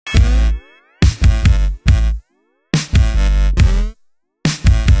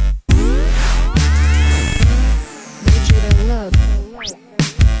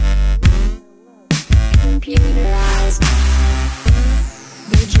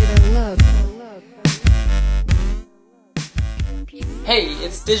Hey,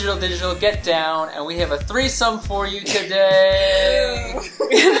 it's Digital Get Down, and we have a threesome for you today.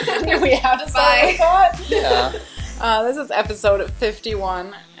 We have to start with that? Yeah. This is episode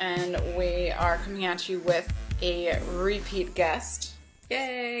 51, and we are coming at you with a repeat guest.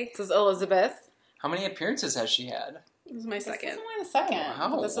 Yay! This is Elizabeth. How many appearances has she had? This is my second. This is only the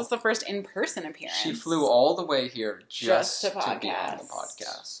second. Wow. This was the first in-person appearance. She flew all the way here just to to be on the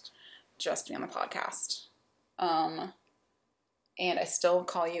podcast. Just to be on the podcast. And I still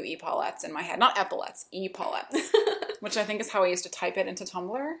call you epaulettes in my head. Not epaulettes, epaulettes. Which I think is how I used to type it into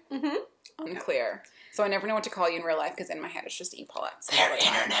Tumblr. Mm-hmm. Unclear. So I never know what to call you in real life because in my head it's just epaulettes. They're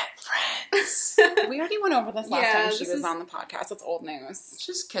internet friends. We already went over this last time she this was on the podcast. It's old news.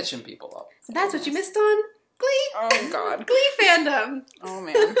 Just catching people up. So that's what you missed on Glee? Oh, God. Glee fandom. Oh,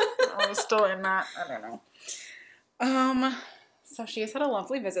 man. I was still in that. I don't know. So she has had a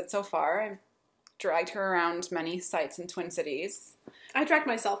lovely visit so far. I've dragged her around many sites in Twin Cities. I dragged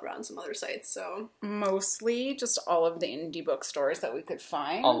myself around some other sites, so... Mostly just all of the indie bookstores that we could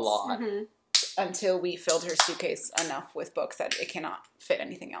find. A lot. Mm-hmm. Until we filled her suitcase enough with books that it cannot fit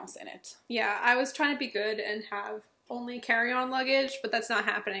anything else in it. Yeah, I was trying to be good and have only carry-on luggage, but that's not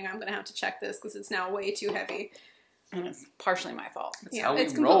happening. I'm going to have to check this because it's now way too heavy. And it's partially my fault. That's how we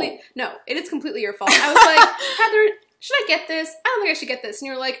completely... roll. No, it is completely your fault. I was like, Heather, should I get this? I don't think I should get this. And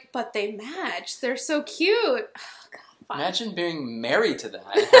you were like, but they match. They're so cute. Oh, God, fine. Imagine being married to that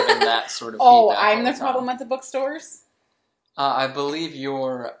and having that sort of Oh, feedback I'm all the time. problem at the bookstores? I believe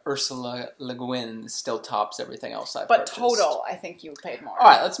your Ursula Le Guin still tops everything else I've But purchased. total, I think you paid more. All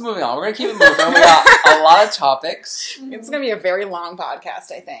right, let's move on. We're going to keep it moving. We got a lot of topics. It's going to be a very long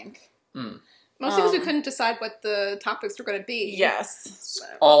podcast, I think. Mostly because we couldn't decide what the topics were going to be. Yes. So.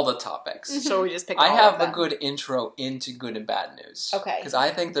 All the topics. So we just pick I all have of a them. good intro into good and bad news. Okay. Because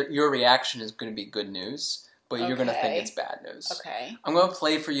I think that your reaction is going to be good news, but you're going to think Okay. it's bad news. Okay. I'm going to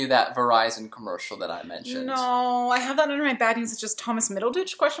play for you that Verizon commercial that I mentioned. No, I have that under my bad news. It's just Thomas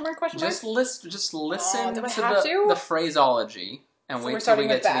Middleditch, question mark? Just listen do I to have to? the phraseology and So wait we're till we starting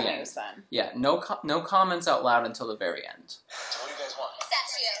get with to bad the end. news then. Yeah, no comments out loud until the very end. So what do you guys want?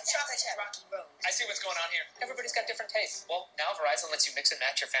 Pistachio, chocolate chip, Rocky Road. I see what's going on here. Everybody's got different tastes. Well, now Verizon lets you mix and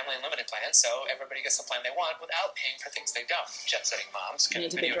match your family unlimited plan, so everybody gets the plan they want without paying for things they don't. Jet-setting moms You can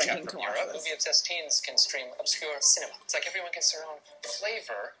need to be video chat drinking from to watch Europe. this. Movie-obsessed teens can stream obscure cinema. It's like everyone gets their own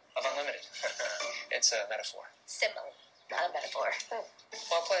flavor of unlimited. It's a metaphor. Symbol, not a metaphor.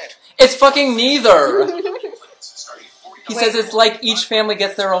 Well played. It's fucking neither! Starting at $40. He says it's like each family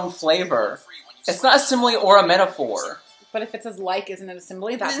gets their own flavor. It's not a simile or a metaphor. But if it says like, isn't it a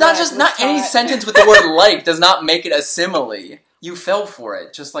simile? That's It's not what I just was not any taught. sentence with the word like does not make it a simile. You fell for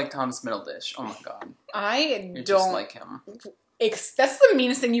it, just like Thomas Middleditch. Oh my god. I You're don't... just like him. That's the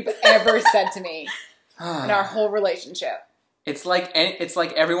meanest thing you've ever said to me in our whole relationship. It's like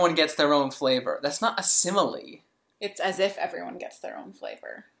everyone gets their own flavor. That's not a simile. It's as if everyone gets their own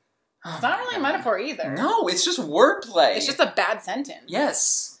flavor. Oh It's not my really a God. metaphor either. No, it's just wordplay. It's just a bad sentence.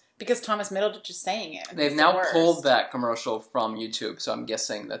 Yes. Because Thomas Middleditch is saying it. They've It's now the worst. pulled that commercial from YouTube, so I'm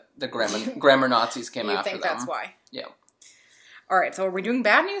guessing that the grammar Nazis came You after think them. that's why? Yeah. Alright, so are we doing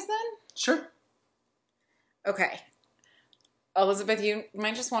bad news then? Sure. Okay. Elizabeth, you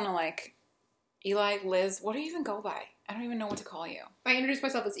might just want to Eli, Liz, what do you even go by? I don't even know what to call you. I introduced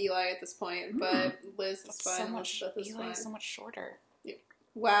myself as Eli at this point, but Liz is That's fine. so much, Elizabeth is Eli fine. is so much shorter.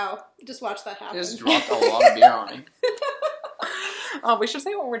 Wow. Just watch that happen. You just dropped a lot of beer on me. Oh, we should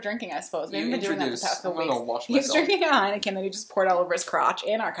say what we're drinking, I suppose. We You haven't been doing that the introduce. past I'm couple gonna weeks. go wash He's myself. drinking a Heineken that he just poured all over his crotch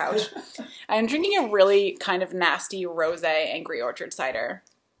and our couch. I'm drinking a really kind of nasty rosé Angry Orchard cider.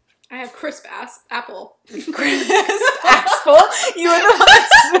 I have crisp apple. Axel, you were the one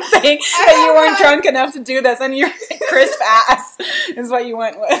that's saying that you weren't drunk enough to do this, and your crisp ass is what you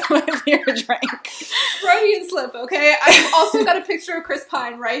went with your drink. Freudian slip, okay? I've also got a picture of Chris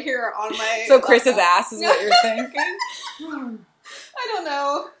Pine right here on my... So Chris's laptop. ass is what you're thinking? I don't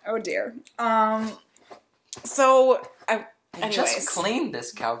know. Oh dear. So I anyways. just cleaned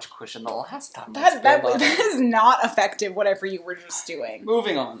this couch cushion the last time. that is not effective, whatever you were just doing.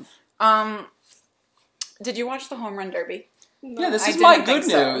 Moving on. Did you watch the Home Run Derby? No. Yeah, this I is my didn't good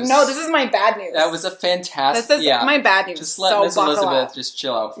think so. news. No, this is my bad news. That was a fantastic. This is my bad news. Just let so Miss buckle Elizabeth up. just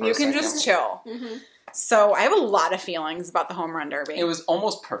chill out for You a can second. just chill. Mm-hmm. So I have a lot of feelings about the Home Run Derby. It was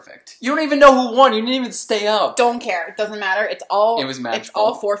almost perfect. You don't even know who won. You didn't even stay up. Don't care. It doesn't matter. It's all It was magical. It's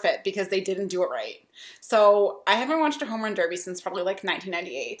all forfeit because they didn't do it right. So I haven't watched a Home Run Derby since probably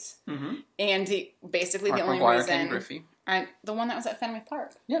 1998, Mm-hmm. and basically Mark the only McGuire, reason Ken Griffey. The one that was at Fenway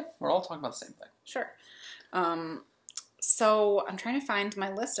Park. Yeah, we're all talking about the same thing. Sure. So I'm trying to find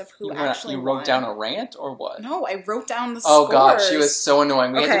my list of who You actually wrote won. down a rant or what? No, I wrote down the Oh scores. god, she was so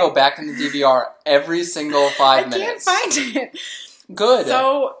annoying. We had to go back in the DVR every single 5 minutes. I can't find it. Good.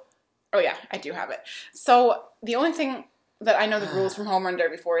 So, oh yeah, I do have it. So the only thing that I know the rules from Home Run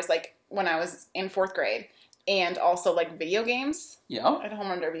Derby for is like when I was in 4th grade, and also like video games. Yeah. At a Home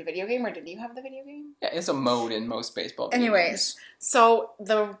Run Derby video game, or did you have the video game? Yeah, it's a mode in most baseball games. Anyways, so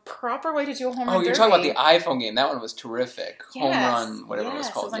the proper way to do a Home Run Derby. Oh, you're talking about the iPhone game. That one was terrific. Yes, Home Run, whatever it was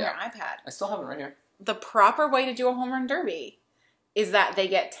It called. was on Yeah. your iPad. I still have it right here. The proper way to do a Home Run Derby is that they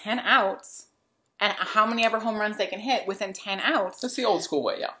get 10 outs, and how many ever home runs they can hit within 10 outs. That's the old school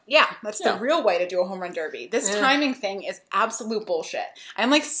way, yeah. Yeah, that's Yeah. the real way to do a Home Run Derby. This timing thing is absolute bullshit.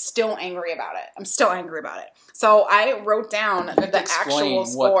 I'm like still angry about it. I'm still angry about it. So I wrote down You have to the explain actual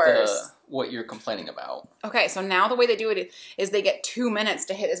scores. what you're complaining about. Okay, so now the way they do it is they get 2 minutes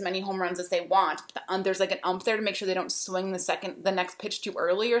to hit as many home runs as they want. There's like an ump there to make sure they don't swing the next pitch too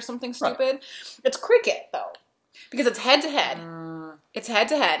early or something stupid. Right. It's cricket though, because it's head to head. It's head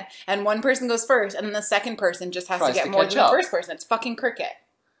to head, and one person goes first, and then the second person just has to Tries get to more catch than the up. first person. It's fucking cricket.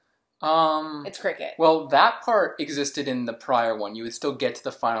 It's cricket. Well, that part existed in the prior one. You would still get to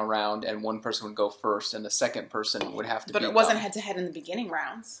the final round, and one person would go first, and the second person would have to. But beat it wasn't them. head to head in the beginning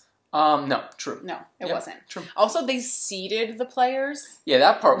rounds. No, true. No, it Yeah, wasn't. True. Also, they seeded the players. Yeah,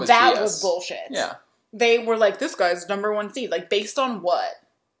 that part was That BS. was bullshit. Yeah. They were like, this guy's #1 seed. Like, based on what?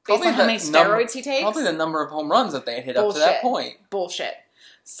 Based Probably on how the many steroids he takes? Probably the number of home runs that they had hit up to Bullshit. that point. Bullshit.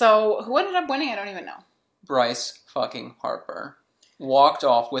 So, who ended up winning? I don't even know. Bryce fucking Harper walked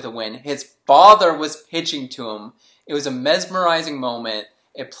off with a win. His father was pitching to him. It was a mesmerizing moment.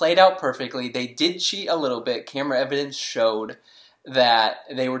 It played out perfectly. They did cheat a little bit. Camera evidence showed that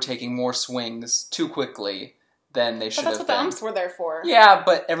they were taking more swings too quickly than they should But that's have what the been. umps were there for. Yeah,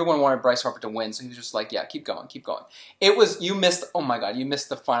 but everyone wanted Bryce Harper to win, so he was just like, yeah, keep going, keep going. It was, you missed, oh my god, you missed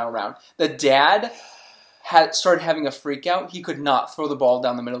the final round. The dad had started having a freak out. He could not throw the ball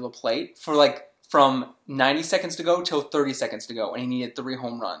down the middle of the plate for like, from 90 seconds to go till 30 seconds to go, and he needed 3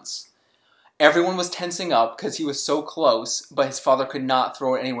 home runs. Everyone was tensing up because he was so close, but his father could not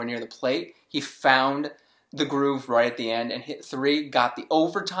throw it anywhere near the plate. He found the groove right at the end and hit 3, got the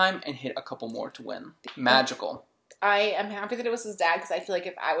overtime, and hit a couple more to win. Magical. I am happy that it was his dad, because I feel like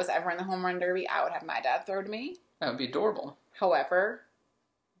if I was ever in the Home Run Derby, I would have my dad throw to me. That would be adorable. However,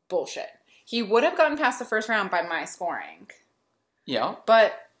 bullshit. He would have gotten past the first round by my scoring. Yeah.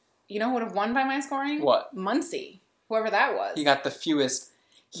 But, you know who would have won by my scoring? What? Muncie. Whoever that was. He got the fewest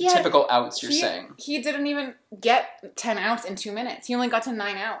He had- typical outs, you're saying. He didn't even get 10 outs in 2 minutes. He only got to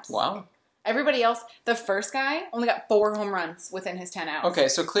 9 outs. Wow. Everybody else, the first guy, only got 4 home runs within his 10 outs. Okay,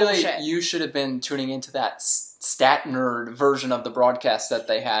 so clearly Bullshit. you should have been tuning into that stat nerd version of the broadcast that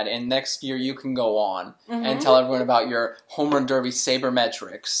they had, and next year you can go on and tell everyone about your Home Run Derby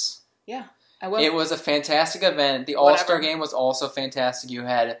sabermetrics. Yeah, I will. It was a fantastic event. The Whatever. All-Star game was also fantastic. You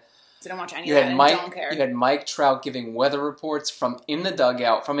had Didn't watch any you of that had and Mike don't care. you had Mike Trout giving weather reports from in the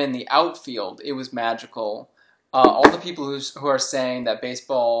dugout, from in the outfield. It was magical. All the people who are saying that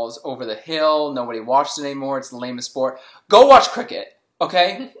baseball's over the hill, nobody watches it anymore, it's the lamest sport. Go watch cricket,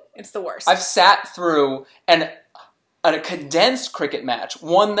 okay? It's the worst. I've sat through a condensed cricket match,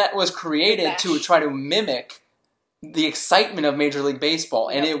 one that was created to Bash. try to mimic the excitement of Major League Baseball,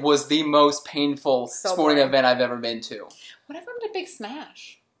 and Yep. it was the most painful So sporting boring. event I've ever been to. What happened to Big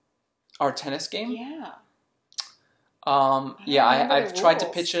Smash? Our tennis game? Yeah. Yeah, remember I've the tried to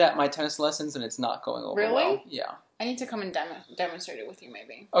rules. pitch it at my tennis lessons, and it's not going over Really? well. Yeah. I need to come and demonstrate it with you,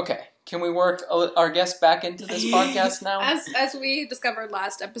 maybe. Okay, can we work our guest back into this podcast now? As we discovered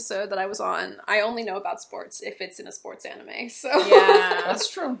last episode that I was on, I only know about sports if it's in a sports anime. So Yeah. That's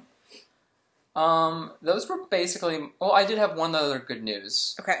true. Those were basically... Well, I did have one other good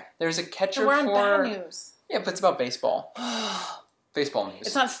news. Okay. There's a catcher We're on for... bad news. Yeah, but it's about baseball. Baseball news.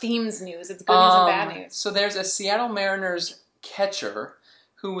 It's not themes news. It's good news and bad news. So there's a Seattle Mariners catcher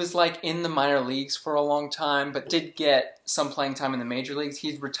who was like in the minor leagues for a long time, but did get some playing time in the major leagues.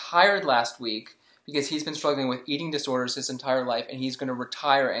 He's retired last week because he's been struggling with eating disorders his entire life, and he's going to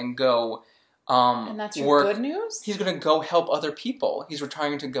retire and go And that's your work. good news? He's going to go help other people. He's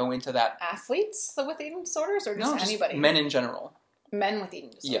retiring to go into that. Athletes with eating disorders, or just No, just anybody? men in general. Men with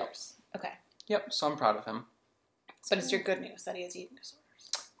eating disorders. Okay. Yep, so I'm proud of him. But it's your good news that he has eating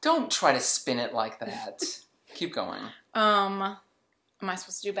disorders. Don't try to spin it like that. Keep going. Am I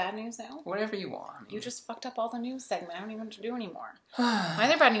supposed to do bad news now? Whatever you want. I mean. You just fucked up all the news segment. I don't even know what to do anymore. My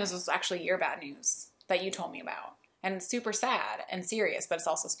other bad news was actually your bad news that you told me about. And it's super sad and serious, but it's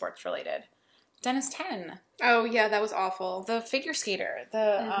also sports related. Dennis 10, oh yeah, that was awful. the figure skater,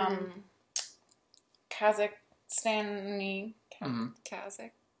 the Stanley Mhm.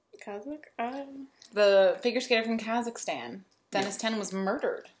 Kazakh. Kazakh? The figure skater from Kazakhstan. Dennis Ten was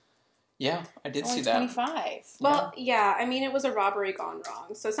murdered. Yeah, I did Only see that. 25. Well, yeah, I mean, it was a robbery gone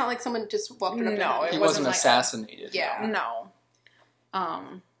wrong, so it's not like someone just walked it up No, to it He him. wasn't like assassinated. Yeah. No.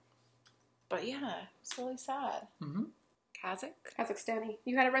 But yeah, it's really sad. Hmm. Kazakh? Kazakhstani.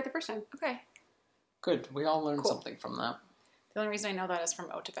 You had it right the first time. Okay. Good. We all learned Cool. something from that. The only reason I know that is from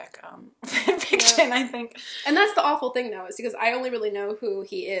Otabek fiction, I think. And that's the awful thing, though, is because I only really know who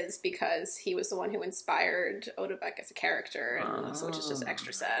he is because he was the one who inspired Otabek as a character, and so which is just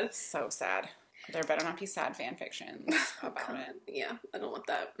extra sad. So sad. There better not be sad fan fictions about it. Yeah, I don't want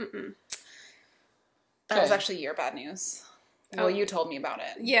that. Mm-mm. That was Okay. actually your bad news. Oh. Well, you told me about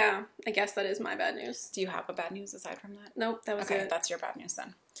it. Yeah, I guess that is my bad news. Do you have a bad news aside from that? Nope, that was Okay, it. that's your bad news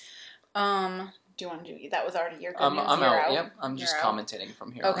then. Do you want to do that? Was already your good news. I'm You're out. Yep. I'm just You're out. commentating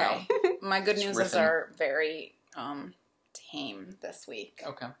from here on Okay. My good Just news riffing. are very tame this week. out.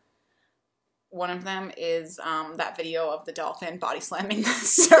 Okay. One of them is that video of the dolphin body slamming the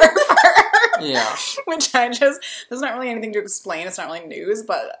surfer. Yeah. Which there's not really anything to explain. It's not really news,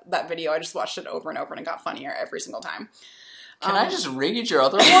 but that video, I just watched it over and over and it got funnier every single time. Can I just read your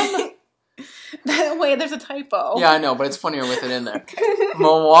other one? Wait, there's a typo. Yeah, I know, but it's funnier with it in there.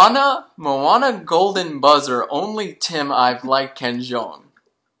 Moana golden buzzer, only Tim I've liked Ken Jeong.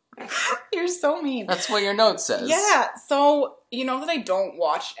 You're so mean. That's what your note says. Yeah, so you know that I don't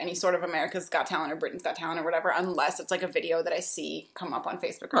watch any sort of America's Got Talent or Britain's Got Talent or whatever unless it's like a video that I see come up on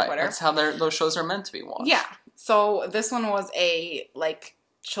Facebook or Right, Twitter. that's how those shows are meant to be watched. Yeah. So this one was a like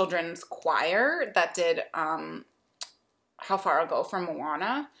children's choir that did How Far I'll Go from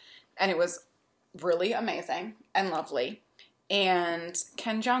Moana, and it was really amazing and lovely. And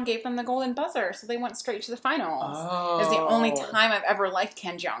Ken Jeong gave them the golden buzzer, so they went straight to the finals. Oh. It's the only time I've ever liked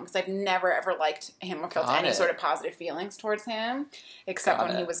Ken Jeong, because I've never ever liked him or felt Got any it. sort of positive feelings towards him, except Got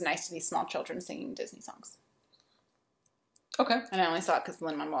when he it. was nice to these small children singing Disney songs. Okay. And I only saw it because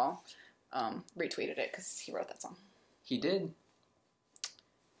Lin-Manuel retweeted it because he wrote that song. He did.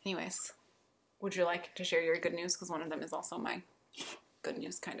 Anyways, would you like to share your good news? Because one of them is also my good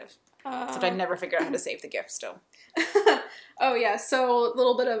news, kind of. Except I never figured out how to save the gift still. Oh yeah, so a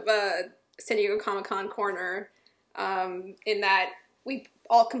little bit of San Diego Comic-Con corner, in that we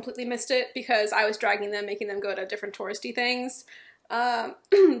all completely missed it because I was dragging them, making them go to different touristy things. But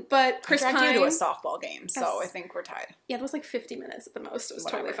Chris I dragged Pine, you to a softball game, so Yes. I think we're tied. yeah, it was like 50 minutes at the most. It was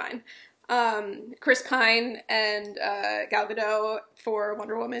Whatever. totally fine. Chris Pine and Gal Gadot for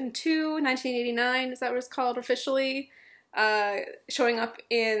Wonder Woman 2, 1989, is that what it's called officially? Showing up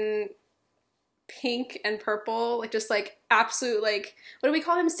in pink and purple, like just like absolute, like, what do we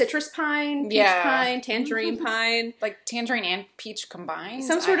call him? Citrus pine, peach Yeah. pine, tangerine pine. Like tangerine and peach combined?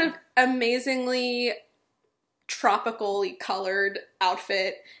 Some sort of amazingly tropically colored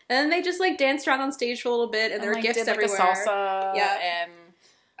outfit. And then they just like danced around on stage for a little bit, and there were like, gifts did, like, everywhere. a salsa Yeah. and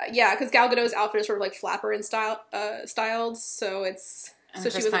Yeah, because Gal Gadot's outfit is sort of like flapper and styled, so it's And so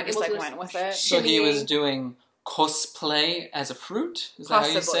Chris she was Pine just, able to like, went with it. So he was shimmying. doing cosplay as a fruit? Is that how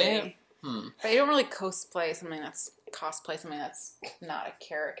you say it? But you don't really cosplay something that's not a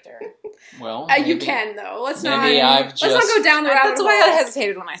character. Well, You maybe- can though. Let's maybe not. I've Let's not just- go down the rabbit That's hole. why I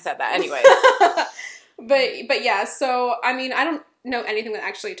hesitated when I said that. Anyway, But yeah. So I mean, I don't know anything that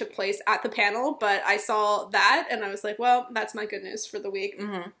actually took place at the panel, but I saw that and I was like, well, that's my good news for the week.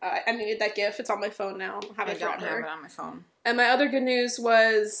 I needed that GIF. It's on my phone now. I'll have I it don't forever. have it on my phone. And my other good news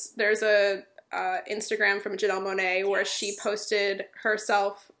was there's a Instagram from Janelle Monáe where she posted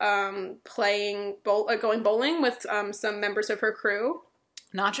herself going bowling with some members of her crew.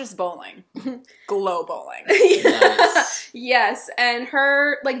 Not just bowling, glow bowling. Nice. Yes, and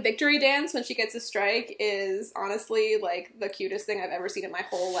her like victory dance when she gets a strike is honestly like the cutest thing I've ever seen in my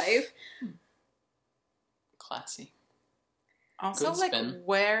whole life. Classy. Also, Good like, spin.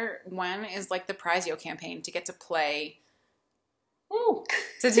 when is like the Prizio campaign to get to play?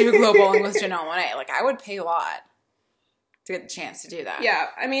 To do glow bowling with Janelle Monáe? Like, I would pay a lot to get the chance to do that. Yeah,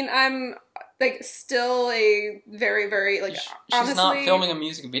 I mean, I'm like still a very, very like She's honestly not filming a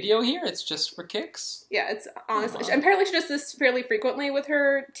music video here. It's just for kicks. Yeah, it's honestly. Aw. Apparently, she does this fairly frequently with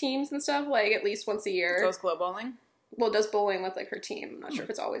her teams and stuff, like at least once a year. Goes glow bowling. Well, does bowling with like her team. I'm not sure if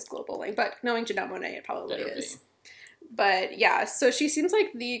it's always glow bowling, but knowing Janelle Monáe, it probably Better is. be. But yeah, so she seems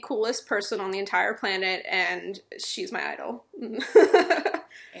like the coolest person on the entire planet, and she's my idol.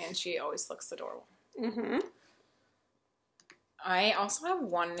 And she always looks adorable. hmm I also have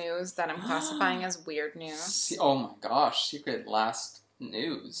one news that I'm classifying as weird news. Oh my gosh, secret last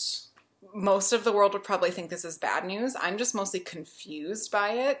news. Most of the world would probably think this is bad news. I'm just mostly confused by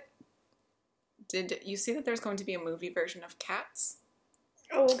it. Did you see that there's going to be a movie version of Cats?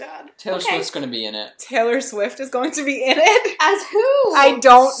 Oh God. Taylor Okay. Swift's going to be in it. Taylor Swift is going to be in it? As who? I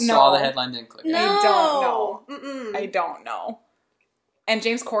don't know. Saw the headline, didn't click. No. I don't know. Mm-mm. I don't know. And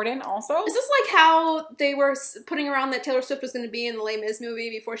James Corden also? Is this like how they were putting around that Taylor Swift was going to be in the Les Mis movie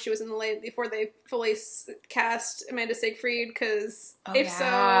before she was in before they fully cast Amanda Seyfried? Because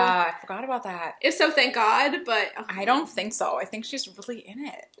I forgot about that. if so, thank God. But I don't think so. I think she's really in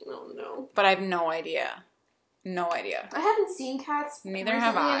it. Oh no, But I have no idea. No idea. I haven't seen Cats. Neither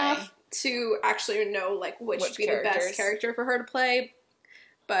have recently I. enough to actually know like which would be the characters. best character for her to play.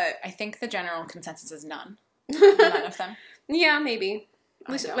 But I think the general consensus is none. None of them. yeah, maybe.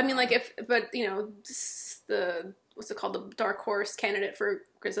 At least, I I don't mean, know. like but you know, the what's it called, the dark horse candidate for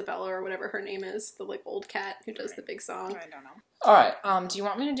Grisabella or whatever her name is, the like old cat who does the big song. I don't know. All right. Do you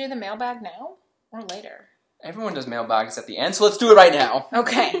want me to do the mailbag now or later? Everyone does mailbags at the end, so let's do it right now.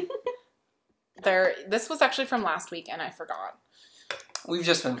 Okay. This was actually from last week, and I forgot. We've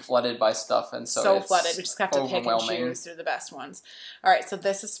just been flooded by stuff, and so it's flooded. We just have to pick and overwhelming. choose through the best ones. All right, so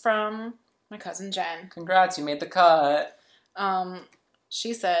this is from my cousin Jen. Congrats, you made the cut.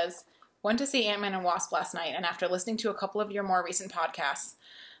 She says, went to see Ant-Man and Wasp last night, and after listening to a couple of your more recent podcasts,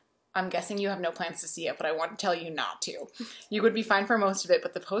 I'm guessing you have no plans to see it, but I want to tell you not to. You would be fine for most of it,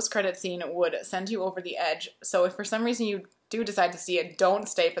 but the post-credit scene would send you over the edge, so if for some reason you do decide to see it, don't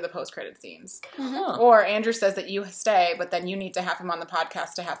stay for the post-credit scenes. Huh. Or Andrew says that you stay, but then you need to have him on the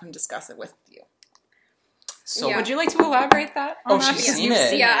podcast to have him discuss it with you. So Yeah. Would you like to elaborate that? Oh, on that? she's Because seen you've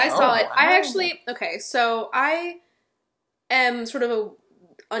it. Yeah, I saw Oh, it. wow. I actually so I am sort of a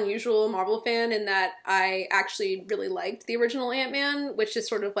unusual Marvel fan in that I actually really liked the original Ant-Man, which is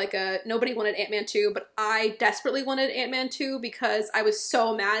sort of like nobody wanted Ant-Man 2, but I desperately wanted Ant-Man 2 because I was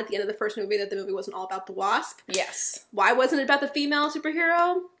so mad at the end of the first movie that the movie wasn't all about the Wasp. Yes. Why wasn't it about the female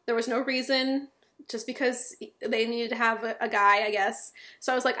superhero? There was no reason. Just because they needed to have a guy, I guess.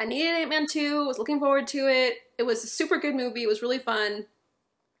 So I was like, I needed Ant-Man 2. I was looking forward to it. It was a super good movie. It was really fun.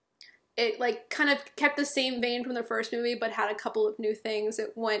 It, like, kind of kept the same vein from the first movie, but had a couple of new things.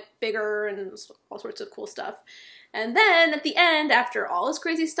 It went bigger and all sorts of cool stuff. And then, at the end, after all this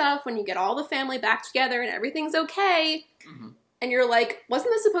crazy stuff, when you get all the family back together and everything's okay, and you're like,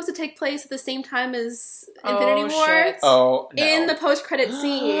 wasn't this supposed to take place at the same time as Infinity War? Shit. Oh, no. In the post-credit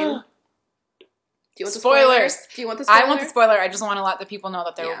scene... Do you want the Spoilers. Do you want the spoiler? I want the spoiler. I just want to let the people know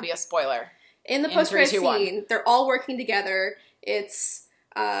that there Yeah. will be a spoiler. In the In post-credit 3, 2, 1. scene, they're all working together. It's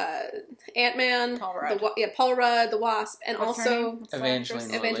Ant-Man, Paul Rudd. Paul Rudd, the Wasp, and What's her also name? What's the Evangeline actress?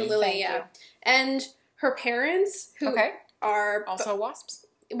 Lilly. Evangeline Lilly, Thank yeah. you. And her parents, who Okay. are Also wasps.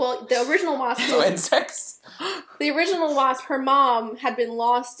 well, the original Wasp, No insects. her mom had been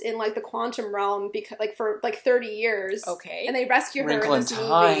lost in like the quantum realm because like for like 30 years. Okay. And they rescue her Wrinkle in in this movie.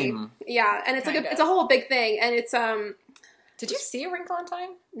 Time. Yeah, and it's like Kinda. it's a whole big thing, and it's Did you see A Wrinkle in Time?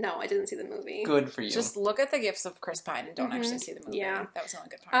 no, I didn't see the movie. Good for you. Just look at the gifts of Chris Pine and don't Mhm. actually see the movie. Yeah. That was the only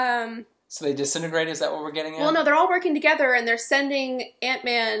good part. So they disintegrate? Is that what we're getting at? Well, no, they're all working together, and they're sending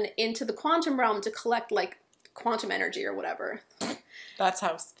Ant-Man into the quantum realm to collect like quantum energy or whatever. That's how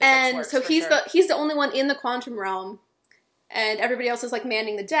physics And works, so for he's sure. he's the only one in the quantum realm, and everybody else is like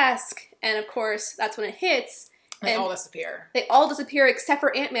manning the desk. And of course, that's when it hits. They and all disappear. they all disappear except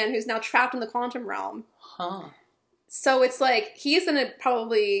for Ant-Man, who's now trapped in the quantum realm. Huh. So it's like he's gonna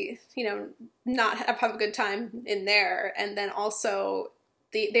probably, not have a good time in there, and then also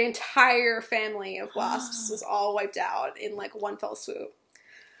the entire family of wasps was all wiped out in like one fell swoop.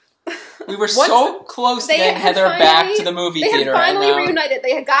 We were so close to They getting had Heather back finally- to the movie They had theater. finally and now- reunited.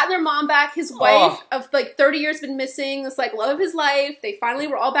 They had gotten their mom back. His wife of like 30 years been missing. This like love of his life. They finally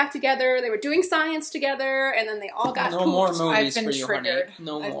were all back together. They were doing science together, and then they all got No more poofed. movies I've been for you, triggered. honey.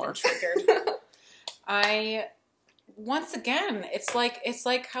 No I've more. been triggered. Once again, it's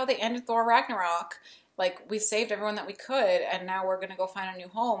like how they ended Thor Ragnarok. Like, we saved everyone that we could, and now we're gonna go find a new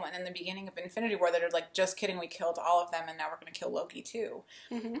home. And in the beginning of Infinity War, they're like, just kidding, we killed all of them, and now we're gonna kill Loki too.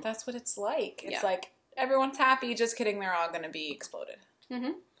 Mhm. That's what it's like. It's Yeah. like, everyone's happy, just kidding, they're all gonna be exploded.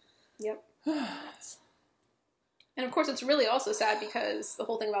 Yep. And of course, it's really also sad because the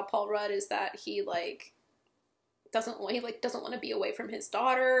whole thing about Paul Rudd is that he doesn't want to be away from his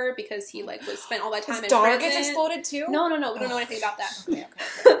daughter because he spent all that time His in daughter prison. gets exploded too? No, we don't know anything about that. Okay.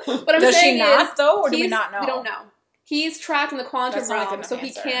 What I'm Does saying she not, is, though, or do we he's- not know? We don't know. He's trapped in the quantum That's not a good realm, enough so he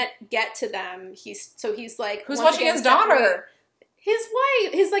answer. can't get to them. He's like, Who's once watching again his daughter? separated. His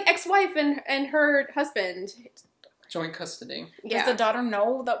wife, his ex-wife and her husband. Joint custody. Yeah. Does the daughter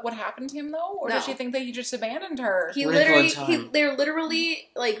know that what happened to him though, or does No. she think that he just abandoned her? They're literally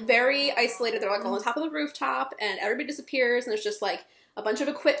very isolated. They're like on the top of the rooftop, and everybody disappears, and there's just like a bunch of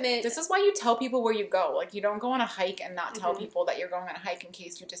equipment. This is why you tell people where you go. Like, you don't go on a hike and not tell people that you're going on a hike in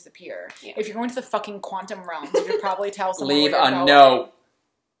case you disappear. Yeah. If you're going to the fucking quantum realm, you should probably tell someone Leave where you're a going. note.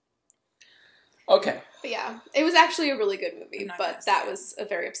 Okay. But yeah, it was actually a really good movie, I'm not gonna but say that it. was a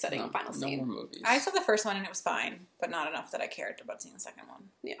very upsetting No final more scene. movies. I saw the first one and it was fine, but not enough that I cared about seeing the second one.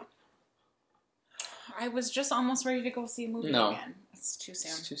 Yeah. I was just almost ready to go see a movie No. again. It's too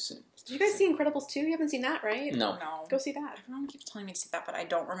soon. It's too soon. Did you guys see Incredibles 2? You haven't seen that, right? No. No. Go see that. Everyone keeps telling me to see that, but I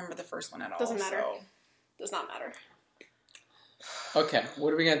don't remember the first one at all. Doesn't matter. So Does not matter. Okay,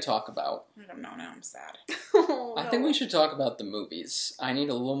 what are we going to talk about? I don't know. Now I'm sad. Oh, I think we should talk about the movies. I need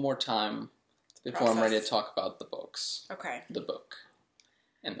a little more time before I'm ready to Process. talk about the books. Okay. The book.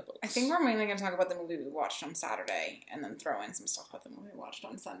 And the books. I think we're mainly going to talk about the movie we watched on Saturday and then throw in some stuff about the movie we watched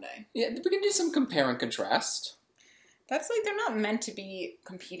on Sunday. Yeah, we can do some compare and contrast. That's like, they're not meant to be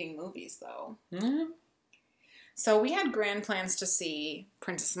competing movies, though. Mm-hmm. So we had grand plans to see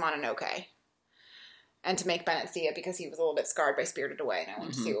Princess Mononoke and to make Bennett see it because he was a little bit scarred by Spirited Away, and I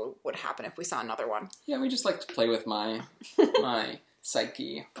wanted to see what would happen if we saw another one. Yeah, we just like to play with my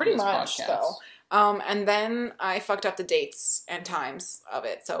psyche. on Pretty this much, podcast. though. And then I fucked up the dates and times of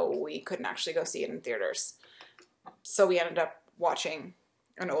it, so we couldn't actually go see it in theaters. So we ended up watching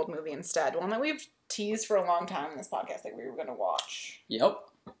an old movie instead, one that we've teased for a long time in this podcast that we were going to watch. Yep.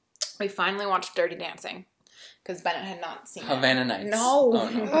 We finally watched Dirty Dancing because Bennett had not seen Havana it. Nights. No. Oh,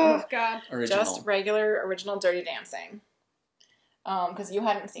 no. Oh, God. Original. Just regular, original Dirty Dancing. Because you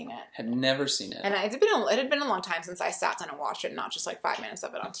hadn't seen it. Had never seen it. And it had been a long time since I sat down and watched it, not just like 5 minutes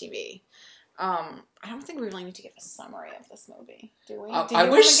of it on TV. I don't think we really need to give a summary of this movie, do we? Do you I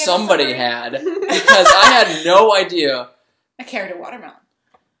wanna wish give a somebody summary? had, because I had no idea. I carried a watermelon.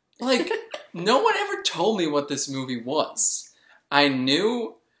 Like, no one ever told me what this movie was. I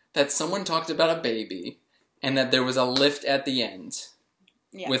knew that someone talked about a baby and that there was a lift at the end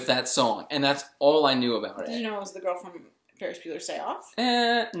Yeah. with that song, and that's all I knew about Did you it. know it was the girl from Ferris Bueller's Day Off?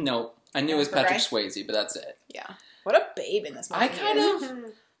 No. I knew it was Jennifer Patrick Grey? Swayze, but that's it. Yeah. What a babe in this movie. I kind is. of...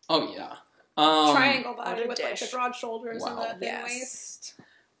 Oh, yeah. Triangle what body a with like dish. the broad shoulders and Wow. the thin Yes. waist.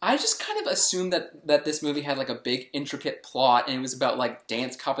 I just kind of assumed that this movie had like a big intricate plot, and it was about like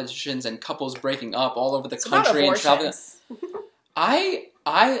dance competitions and couples breaking up all over the It's about country and traveling. abortions.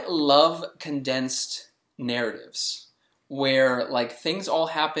 I love condensed narratives where like things all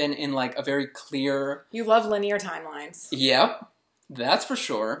happen in like a very clear. You love linear timelines. Yep, that's for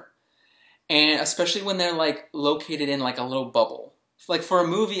sure. And especially when they're like located in like a little bubble. Like for a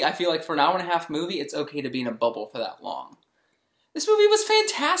movie, I feel like for an hour and a half movie, it's okay to be in a bubble for that long. This movie was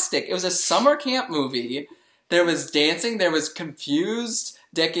fantastic. It was a summer camp movie. There was dancing, there was confused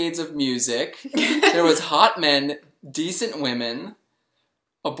decades of music, there was hot men, decent women,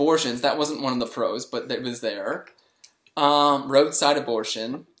 abortions, that wasn't one of the pros, but it was there. Roadside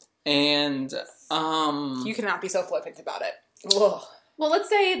abortion, and You cannot be so flippant about it. Ugh. Well, let's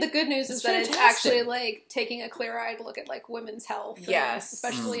say the good news is It's that it's fantastic. actually like taking a clear-eyed look at like women's health. and Yes.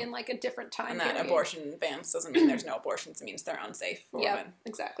 especially in like a different time. And that period. abortion bans doesn't mean there's no abortions. It means they're unsafe for Yeah, women.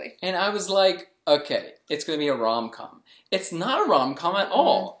 exactly. and I was like, okay, it's going to be a rom-com. It's not a rom-com at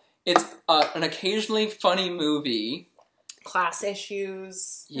all. It's an occasionally funny movie. Class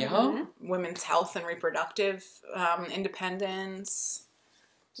issues, Yeah. Mhm. women's health and reproductive independence.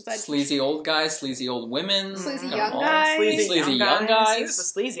 Besides- Sleazy old guys, sleazy old women. Sleazy got young them all. guys. Sleazy young guys. He was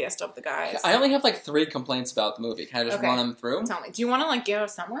the sleaziest of the guys. I only have like 3 complaints about the movie. Can I just Okay. run them through? Tell me, do you want to like give a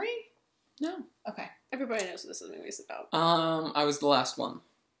summary? No. Okay. Everybody knows what this movie is about. I was the last one.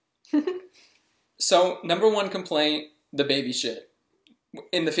 So, number 1 complaint, the baby shit.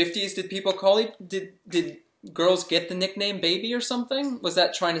 In the 50s, did people call it, did girls get the nickname baby or something? Was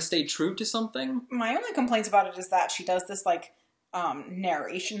that trying to stay true to something? My only complaints about it is that she does this like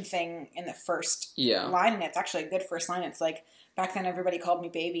narration thing in the first Yeah. line, and it's actually a good first line. It's like, back then everybody called me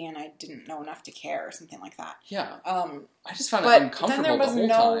baby and I didn't know enough to care, or something like that. Yeah. I just found it but then uncomfortable there was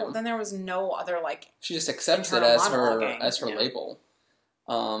the whole time. Then there was no other like. She just accepts it internal as monologuing, her yeah. label.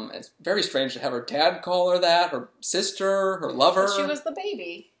 It's very strange to have her dad call her that, her sister, her lover. She was the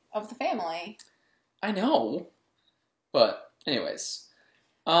baby of the family, I know. But, anyways.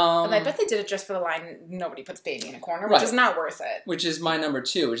 and I bet they did it just for the line. Nobody puts baby in a corner, which Right. is not worth it. Which is my number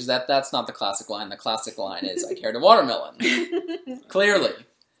 2, which is that's not the classic line. The classic line is, I carried a watermelon. Clearly.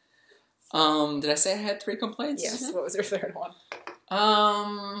 Did I say I had 3 complaints? Yes. What was your third one?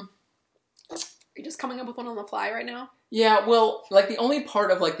 Are you just coming up with one on the fly right now? Yeah, well, like, the only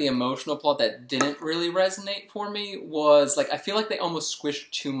part of, like, the emotional plot that didn't really resonate for me was, like, I feel like they almost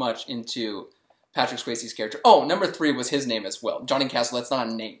squished too much into Patrick Swayze's character. Oh, number 3 was his name as well. Johnny Castle, that's not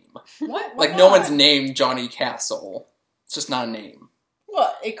a name. What? Like, no one's named Johnny Castle. It's just not a name.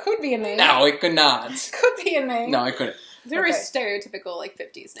 What? It could be a name. No, it could not. Could be a name. No, it couldn't. Very Okay. stereotypical, like,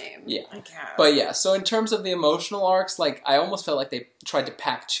 50s name. Yeah. I guess. But yeah, so in terms of the emotional arcs, like, I almost felt like they tried to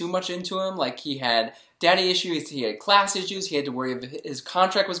pack too much into him. Like, he had daddy issues, he had class issues, he had to worry if his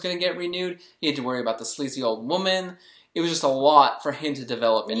contract was going to get renewed, he had to worry about the sleazy old woman. It was just a lot for him to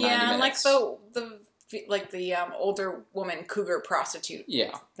develop in 90 and minutes. like the older woman cougar prostitute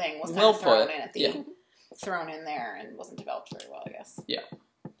Yeah. thing was kind Well of thrown put, in at the yeah. thrown in there and wasn't developed very well, I guess.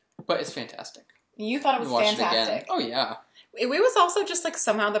 But it's fantastic. You thought it was Watch it again. fantastic. Oh, yeah. It was also just like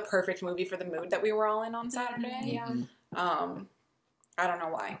somehow the perfect movie for the mood that we were all in on Saturday. Yeah. Mhm. I don't know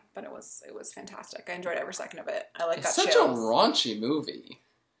why, but it was fantastic. I enjoyed every second of it. I like It's got such chills. a raunchy movie.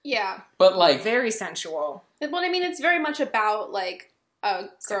 Yeah. But, like, Very sensual. Well, I mean, it's very much about, like, a girl,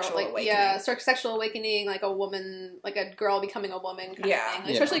 Sexual like, awakening. yeah, sexual awakening, like a woman, like a girl becoming a woman kind Yeah. of thing.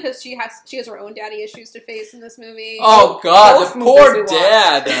 Yeah. Especially because she has her own daddy issues to face in this movie. oh, God, Both the movies poor we watched.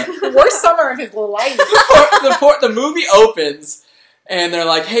 dad. The worst summer of his life. The movie opens, and they're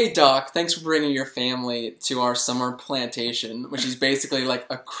like, "Hey, Doc, thanks for bringing your family to our summer plantation," which is basically like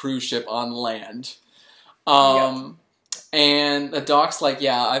a cruise ship on land. And the Doc's like,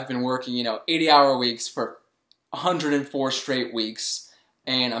 "Yeah, I've been working, 80-hour weeks for 104 straight weeks,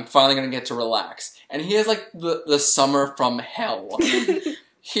 and I'm finally gonna get to relax." And he has like the summer from hell.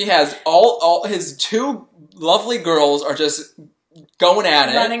 He has all his two lovely girls are just going at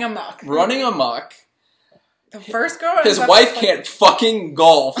it, Running amok. The first girl. His wife can't fucking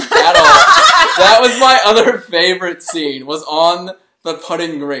golf at all. That was my other favorite scene, was on the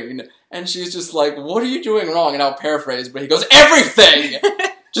putting green. And she's just like, "What are you doing wrong?" And I'll paraphrase, but he goes, "Everything!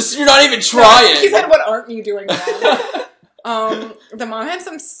 Just, you're not even trying!" He said, "What aren't you doing wrong?" The mom had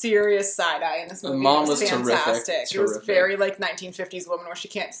some serious side eye in this movie. The mom It was terrific. fantastic. It was Terrific. very like 1950s woman where she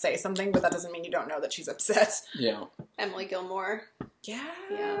can't say something, but that doesn't mean you don't know that she's upset. Yeah. Emily Gilmore. Yeah.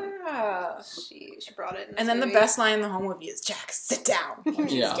 She brought it in this And then movie. the best line in the whole movie is, "Jack, sit down." When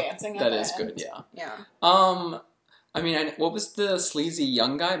she's Yeah, dancing. At that the is end. good, yeah. Yeah. I mean, what was the sleazy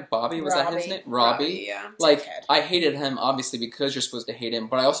young guy? Bobby? Was that his Robbie. name? Robbie? yeah. Like, Dickhead. I hated him, obviously, because you're supposed to hate him,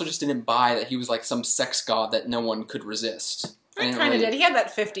 but I also just didn't buy that he was like some sex god that no one could resist. I didn't kind of really- did. He had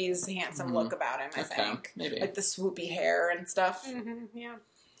that 50s handsome Mhm. look about him, I Okay, think. maybe. Like the swoopy hair and stuff. Yeah.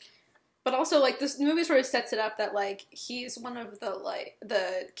 But also, like, this movie sort of sets it up that, like, he's one of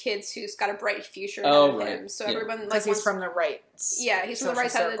the kids who's got a bright future ahead of him. So yeah. everyone, like, Because he's wants- from the right. Yeah, he's from the social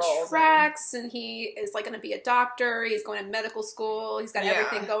right side of the circles tracks, and he is, like, going to be a doctor. He's going to medical school. He's got Yeah.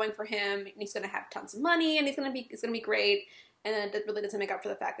 everything going for him. And he's going to have tons of money, and it's going to be great. And then it really doesn't make up for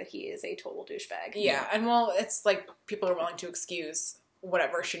the fact that he is a total douchebag. Yeah, and well, it's like people are willing to excuse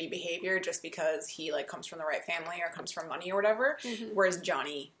whatever shitty behavior just because he like comes from the right family or comes from money or whatever. Mhm. Whereas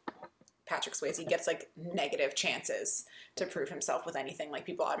Johnny Patrick Swayze gets like negative chances to prove himself with anything. Like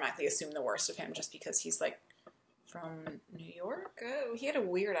people automatically assume the worst of him just because he's like from New York. He had a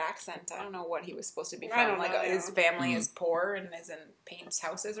weird accent. I don't know what he was supposed to be from. I don't like know, his yeah. family is poor and is in paints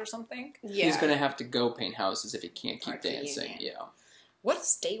houses or something. Yeah. He's gonna have to go paint houses if he can't keep Or to dancing. union. Yeah. What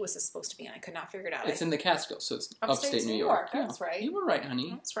state was this supposed to be in? I could not figure it out. It's in the Catskills, so it's upstate New New York. York, that's right. You were right, honey.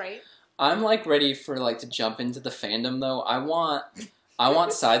 That's right. I'm like ready for like to jump into the fandom though. I want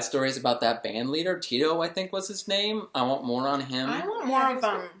side stories about that band leader, Tito, I think was his name. I want more on him. I want more of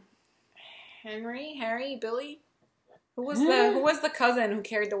Harry, Billy. Who was the cousin who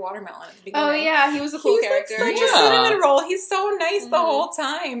carried the watermelon at the beginning? Oh, yeah, he was a cool He's character. like such Yeah. a cinnamon roll. He's so nice the Mhm. whole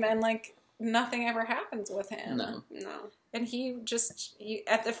time, and like nothing ever happens with him. No. And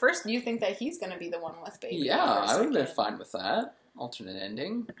at the first you think that he's gonna be the one with baby. Yeah, for a I would have been second. fine with that. Alternate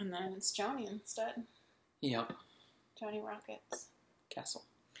ending. And then it's Johnny instead. Yep. Johnny Rockets. Castle.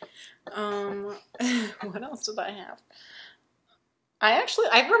 What else did I have?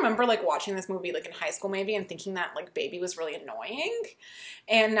 I remember like watching this movie like in high school maybe and thinking that like Baby was really annoying.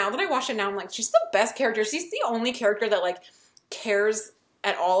 And now that I watch it now, I'm like, she's the best character. She's the only character that like cares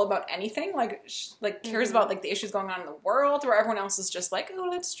at all about anything. Like, cares about like the issues going on in the world, where everyone else is just like, oh,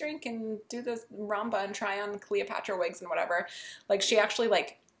 let's drink and do this rumba and try on Cleopatra wigs and whatever. Like, she actually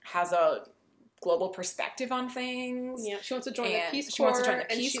like has a global perspective on things. Yeah, she wants to join the And Peace she wants Corps, to join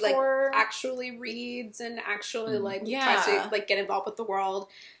the and Peace she like Corps. actually reads and actually like Yeah. tries to like get involved with the world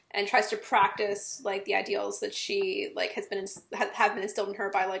and tries to practice like the ideals that she like have been instilled in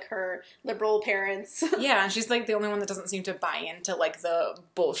her by like her liberal parents. Yeah, and she's like the only one that doesn't seem to buy into like the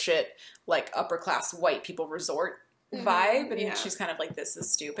bullshit like upper class white people resort vibe, and yeah. she's kind of like, this is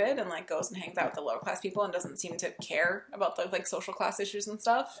stupid, and like goes and hangs out with the lower class people and doesn't seem to care about the like social class issues and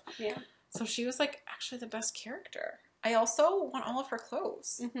stuff. Yeah. So she was like actually the best character. I also want all of her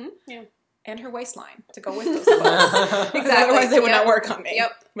clothes. Yeah. and her waistline to go with those clothes. Exactly. Otherwise, they would Yep. not work on me.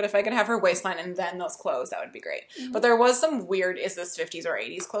 Yep. But if I could have her waistline and then those clothes, that would be great. But there was some weird, is this 50s or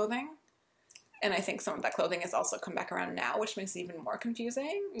 80s clothing? And I think some of that clothing has also come back around now, which makes it even more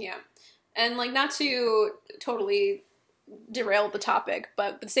confusing. Yeah. And, like, not to totally derail the topic,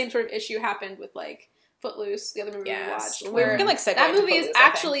 but the same sort of issue happened with, like, Footloose, the other movie we watched. We Where can, like, segue that into movie is Footloose, I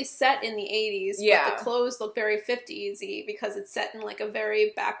think. actually set in the 80s, Yeah. but the clothes look very 50s-y because it's set in, like, a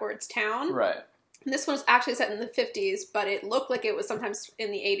very backwards town. Right. And this one was actually set in the 50s, but it looked like it was sometimes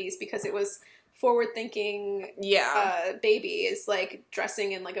in the 80s because it was forward-thinking Yeah. baby is, like,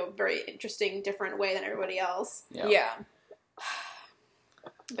 dressing in, like, a very interesting, different way than everybody else. Yeah.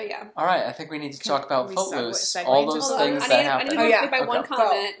 But yeah. All right, I think we need to talk about we Footloose. segue All into those Hold on, things I that need happen. to Oh, yeah. make my one Okay.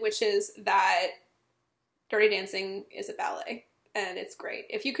 comment, which is that Dirty Dancing is a ballet, and it's great.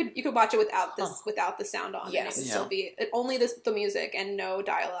 If you could watch it without this without the sound on, and it Yes. would Yeah. still be only the music and no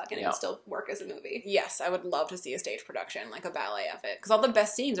dialogue, and it Yeah. would still work as a movie. Yes, I would love to see a stage production, like a ballet of it. Because all the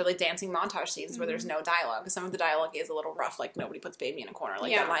best scenes are like dancing montage scenes where there's no dialogue. Some of the dialogue is a little rough, like nobody puts baby in a corner.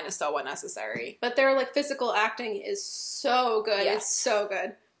 Like Yeah. that line is so unnecessary. But their like physical acting is so good. Yes. It's so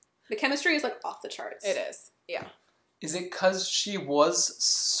good. The chemistry is like off the charts. It is. Yeah. Is it because she was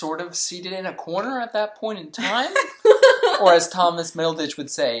sort of seated in a corner at that point in time? Or as Thomas Middleditch would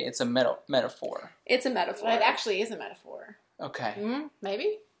say, it's a metaphor. It's a metaphor. But it actually is a metaphor. Okay.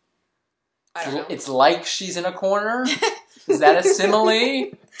 Maybe? I don't know. It's like she's in a corner? Is that a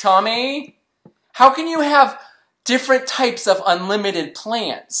simile, Tommy? How can you have different types of unlimited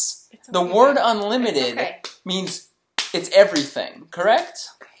plants? It's The okay. word unlimited It's okay. means it's everything, correct?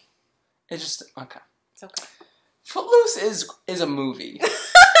 It's just, okay. It's okay. Footloose is a movie.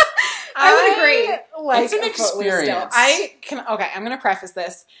 I would agree. Like It's an Footloose still. experience. I'm going to preface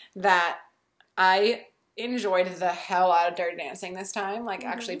this that I enjoyed the hell out of Dirty Dancing this time. Like,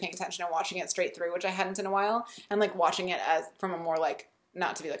 actually paying attention and watching it straight through, which I hadn't in a while. And, like, watching it as from a more, like,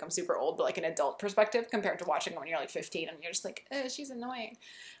 not to be like I'm super old, but, like, an adult perspective compared to watching it when you're, like, 15 and you're just like, she's annoying.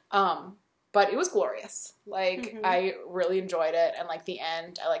 But it was glorious. Like, I really enjoyed it. And, like, the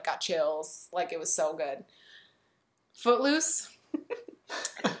end, I, like, got chills. Like, it was so good. Footloose...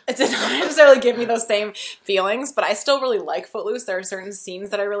 It did not necessarily give me those same feelings, but I still really like Footloose. There are certain scenes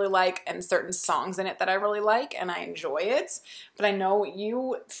that I really like and certain songs in it that I really like, and I enjoy it. But I know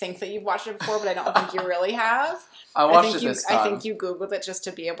you think that you've watched it before, but I don't think you really have. I watched think it this time. I think you Googled it just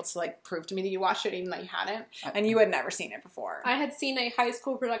to be able to, like, prove to me that you watched it even though you hadn't, and you had never seen it before. I had seen a high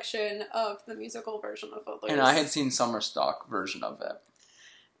school production of the musical version of Footloose. And I had seen summer stock version of it.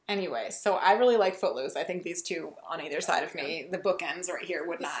 Anyway, so I really like Footloose. I think these two on either side of me, the bookends right here,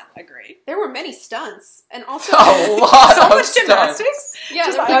 would not agree. There were many stunts, and also A lot So of much stunts. gymnastics? yeah,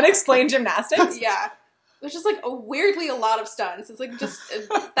 Just there was, unexplained gymnastics? yeah. There's just like weirdly a lot of stunts. It's like just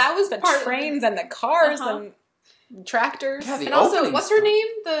that was The part trains and the cars Uh-huh. and tractors. Yeah, the and also, opening what's her stunt. name?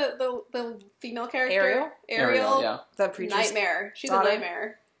 The female character Ariel? Ariel. Yeah. The preacher's Nightmare. She's daughter. a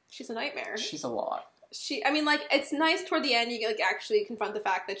nightmare. She's a nightmare. She's a lot. I mean, like, it's nice toward the end you like actually confront the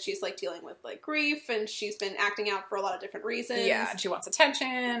fact that she's like dealing with like grief and she's been acting out for a lot of different reasons. Yeah, and she wants attention.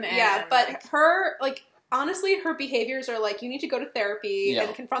 And, Yeah, but like, her like honestly, her behaviors are like you need to go to therapy Yeah.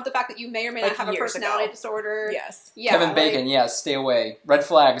 and confront the fact that you may or may Like not have a years personality ago. disorder. yes. Yeah, Kevin like- Bacon, yes, stay away. Red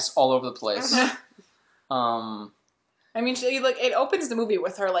flags all over the place. I mean, she, like, it opens the movie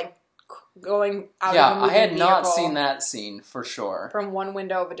with her, like, going out Yeah, of a I moving had not vehicle seen that scene for sure. from one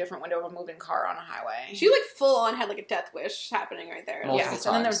window of a different window of a moving car on a highway. She like full on had like a death wish happening right there. Multiple Yes,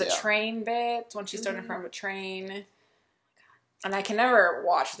 and then there was a times, yeah. train bit when she stood in front of a train. And I can never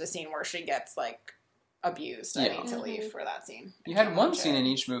watch the scene where she gets, like, abused. I Yeah. need to leave for that scene. You I had can't one watch scene it. in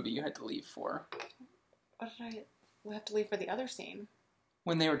each movie you had to leave for. What did I... We have to leave for the other scene.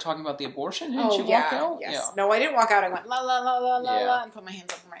 When they were talking about the abortion, didn't you walk out? Yes. No, I didn't walk out. I went la la la la la Yeah. la and put my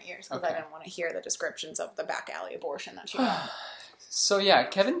hands over my ears because Okay. I didn't want to hear the descriptions of the back alley abortion that she got. So yeah,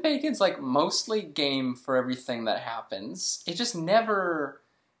 Kevin Bacon's like mostly game for everything that happens. It just never,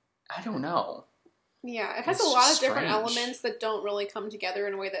 I don't know. Yeah, it has It's a lot of just different strange. elements that don't really come together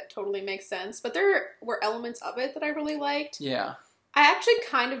in a way that totally makes sense. But there were elements of it that I really liked. Yeah. I actually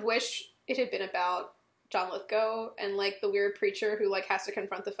kind of wish it had been about John Lithgow and like the weird preacher who like has to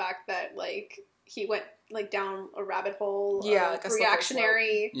confront the fact that like he went like down a rabbit hole Yeah, of like a slippery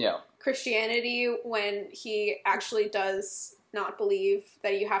reactionary Yeah. Christianity when he actually does not believe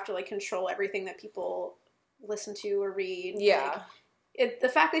that you have to like control everything that people listen to or read. Yeah. Like, the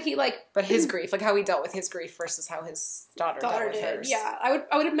fact that he like But his grief, like how he dealt with his grief versus how his daughter dealt with did. hers. Yeah, I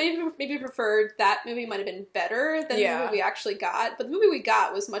would have maybe preferred that movie might have been better than Yeah. the movie we actually got. But the movie we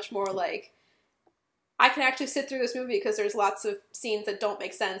got was much more like I can actually sit through this movie because there's lots of scenes that don't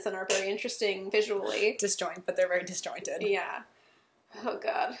make sense and are very interesting visually. But they're very disjointed. Yeah. Oh,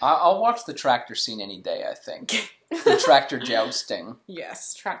 God. I'll watch the tractor scene any day, I think. The tractor jousting.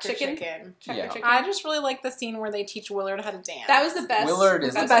 Yes, tractor Chicken? chicken. Tractor Yeah. chicken. I just really like the scene where they teach Willard how to dance. That was the best. Willard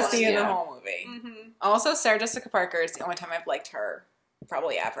is the the best best, scene in the yeah. whole movie. Mm-hmm. Also, Sarah Jessica Parker is the only time I've liked her,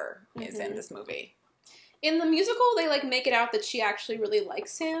 probably ever, is in Mhm. this movie. In the musical, they, like, make it out that she actually really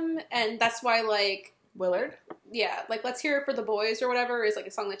likes him, and that's why, like, Willard? yeah, like, Let's Hear It for the Boys or whatever is, like,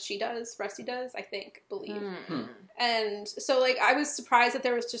 a song that she does, Rusty does, I believe. Hmm. And so, like, I was surprised that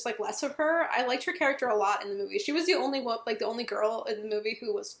there was just, like, less of her. I liked her character a lot in the movie. She was the only one, like, the only girl in the movie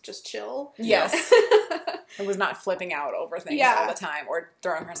who was just chill. Yes. And was not flipping out over things Yeah. all the time or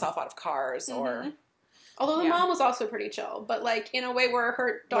throwing herself out of cars or... Mhm. Although the Yeah. mom was also pretty chill, but, like, in a way where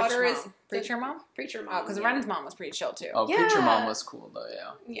her daughter Which is... mom? Preacher mom? Preacher mom. Oh, because yeah. Ren's mom was pretty chill, too. Oh, Yeah. Preacher Mom was cool, though,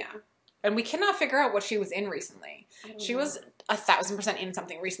 yeah. Yeah. And we cannot figure out what she was in recently. She was 1,000% in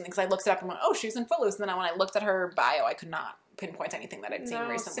something recently because I looked it up and went, oh, she was in Footloose. And then when I looked at her bio, I could not pinpoint anything that I'd seen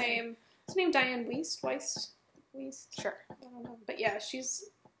recently. Same. What's her name? Diane Weist? Sure. I don't know. But yeah, she's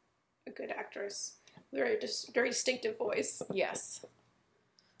a good actress. Very distinctive voice. Yes.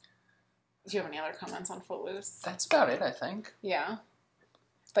 Do you have any other comments on Footloose? That's about it, I think. Yeah.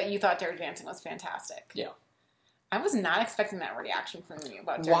 But you thought Dirty Dancing was fantastic. Yeah. I was not expecting that reaction from you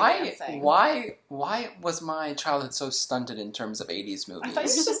about Dirty Dancing. Why was my childhood so stunted in terms of 80s movies? I thought your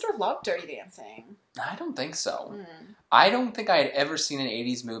sister loved Dirty Dancing. I don't think so. Mm. I don't think I had ever seen an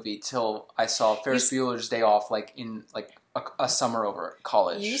 80s movie till I saw Ferris Bueller's Day Off, like, in, like, a summer over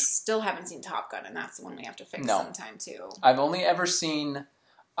college. You still haven't seen Top Gun, and that's the one we have to fix No. sometime, too. I've only ever seen...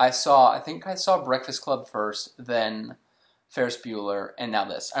 I think I saw Breakfast Club first, then Ferris Bueller, and now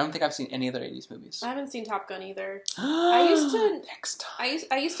this. I don't think I've seen any other 80s movies. I haven't seen Top Gun either. I used to- Next time.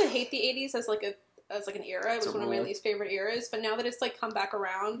 I used to hate the 80s as like an era. It was It's a one of my rule. least favorite eras. But now that it's like come back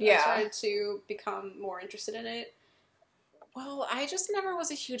around, Yeah. I started to become more interested in it. Well, I just never was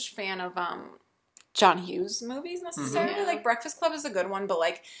a huge fan of John Hughes movies necessarily. Mhm. Like Breakfast Club is a good one, but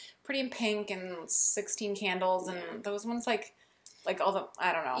like Pretty in Pink and 16 Candles and those ones like all the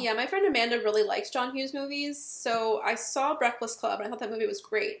I don't know. Yeah, my friend Amanda really likes John Hughes movies, so I saw Breakfast Club and I thought that movie was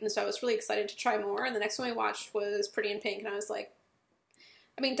great, and so I was really excited to try more. And the next one I watched was Pretty in Pink, and I was like,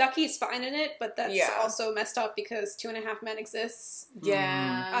 I mean, Ducky's fine in it, but that's Yeah. also messed up because 2.5 Men exists.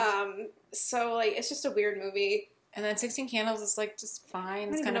 Yeah. So like it's just a weird movie. And then 16 Candles is like just fine. don't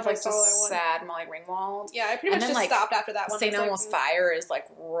It's even kind know of if I like saw that just one. sad Molly Ringwald. Yeah, I pretty And much then, just like, stopped after that one. St. I was Elmo's like, Fire is like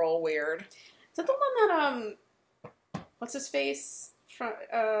real weird. Is that the one that what's his face from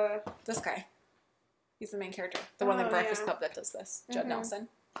This guy. He's the main character. The one in Oh, Breakfast yeah. Club that does this. Judd Mhm. Nelson.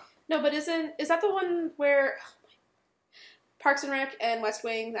 No, but is that the one where Parks and Rec and West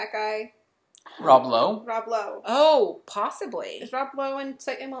Wing, that guy, Rob Lowe? Rob Lowe. Oh, possibly. Is Rob Lowe in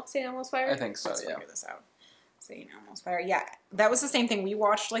St. Elmo's Fire? I think so, Let's yeah. figure this out. St. Elmo's Fire. Yeah, that was the same thing. We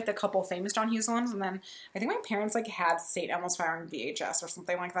watched like the couple famous John Hughes ones, and then I think my parents like had St. Elmo's Fire on VHS or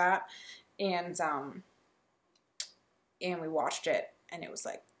something like that, and we watched it, and it was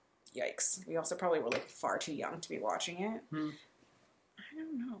like, yikes. We also probably were like far too young to be watching it. Hmm. I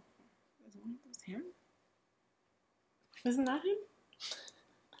don't know. Was one of those him Isn't that him?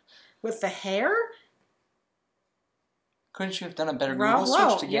 with the hair? Couldn't you have done a better Rob Google Lowe,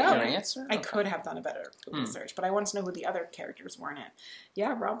 search to get yeah. your answer? I Okay. could have done a better Google search, but I wanted to know who the other characters were in it.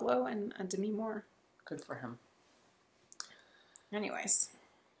 Yeah, Rob Lowe and Demi Moore. Good for him. Anyways,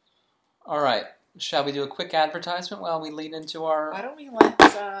 All right. Shall we do a quick advertisement while we lead into our why don't we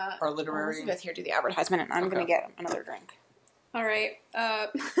let our literary... Elizabeth here do the advertisement, and I'm Okay. going to get another drink. All right.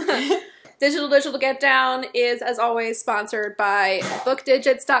 Digital Get Down is, as always, sponsored by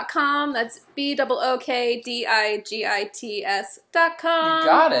bookdigits.com. That's BOOKDIGITS.com. You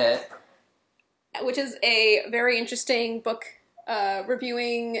got it. Which is a very interesting book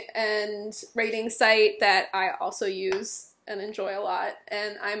reviewing and rating site that I also use and enjoy a lot.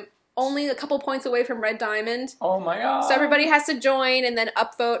 And I'm only a couple points away from Red Diamond. Oh my god. So everybody has to join and then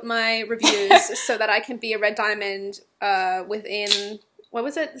upvote my reviews so that I can be a Red Diamond within, what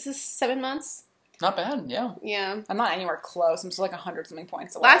was it? This is 7 months? Not bad, yeah. Yeah. I'm not anywhere close. I'm still like 100-something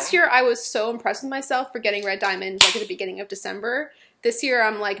points away. Last year I was so impressed with myself for getting Red Diamond like at the beginning of December. This year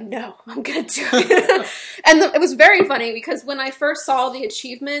I'm like, no, I'm gonna do it. And it was very funny because when I first saw the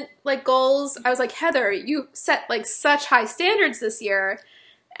achievement like goals, I was like, Heather, you set like such high standards this year.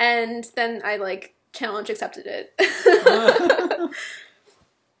 And then I like challenge accepted it.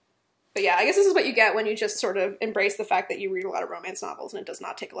 But yeah, I guess this is what you get when you just sort of embrace the fact that you read a lot of romance novels and it does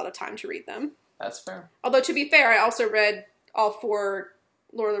not take a lot of time to read them. That's fair. Although to be fair, I also read all 4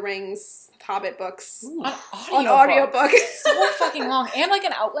 Lord of the Rings, Hobbit books Ooh. on audiobook. So fucking long. And like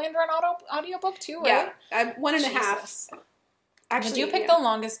an Outlander on audiobook too, right? Yeah, I'm 1.5. Jesus. Actually, Did you pick the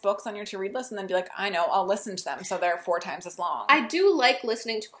longest books on your to-read list and then be like, I know, I'll listen to them, so they're 4 times as long? I do like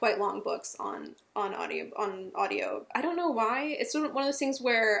listening to quite long books on audio. I don't know why. It's sort of one of those things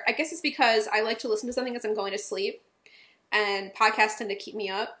where I guess it's because I like to listen to something as I'm going to sleep, and podcasts tend to keep me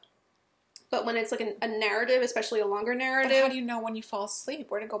up. But when it's like a narrative, especially a longer But narrative, how do you know when you fall asleep?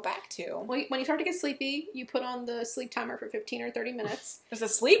 Where to go back to? when you start to get sleepy, you put on the sleep timer for 15 or 30 minutes. There's a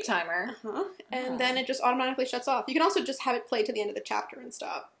sleep timer. And Oh. then it just automatically shuts off. You can also just have it play to the end of the chapter and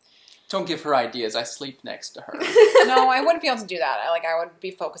stop. Don't give her ideas. I sleep next to her. No, I wouldn't be able to do that. I would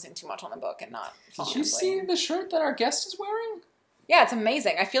be focusing too much on the book and not Did falling you asleep. see the shirt that our guest is wearing? Yeah, it's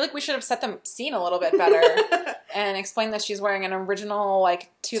amazing. I feel like we should have set the scene a little bit better and explained that she's wearing an original,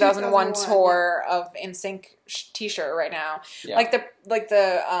 like, 2001 tour of NSYNC t-shirt right now. Yeah. Like the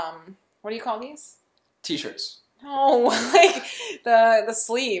what do you call these? T-shirts. No, like the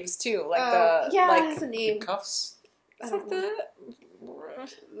sleeves too. Like it has a The name. cuffs. it's like the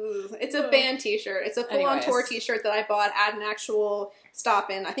It's a band t-shirt. It's a full-on Anyways. tour t-shirt that I bought at an actual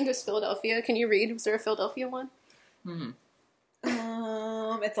stop-in. I think it was Philadelphia. Can you read? Was there a Philadelphia one?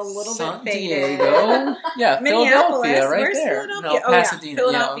 it's a little San bit faded. Diego. Yeah, Minneapolis. Philadelphia, right Where's there. Philadelphia? No, Oh, yeah. Pasadena.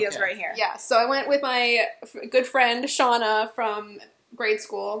 Philadelphia's Yeah, okay. right here. Yeah, so I went with my good friend Shauna from grade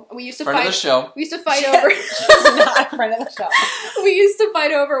school. We used to Friend of the fight. show. We used to fight over. She's not a friend of the show. We used to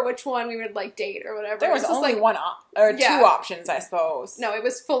fight over which one we would like date or whatever. There was It just only like one or Yeah. 2 options, I suppose. no, it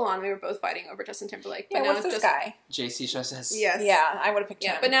was full on. We were both fighting over Justin Timberlake. Yeah, now what's it's this just guy? JC Shaw says. yes, Yeah, I would have picked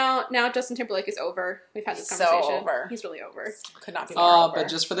yeah. him. But now Justin Timberlake is over. We've had this So conversation. over. He's really over. Could not be more over. But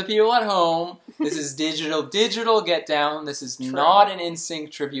just for the people at home, this is digital get down. This is True. not an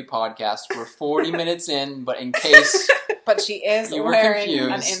NSYNC tribute podcast. We're 40 minutes in, but in case, But she is You were wearing an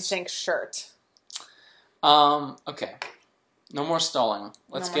confused. NSYNC shirt. okay, no more stalling.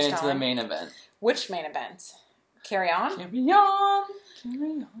 Let's No more get into the stalling. main event. Which main event? Carry on? Carry on,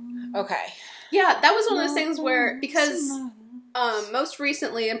 carry on. Okay. Yeah, that was one of those things where because most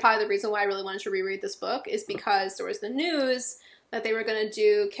recently, and probably the reason why I really wanted to reread this book is because there was the news that they were going to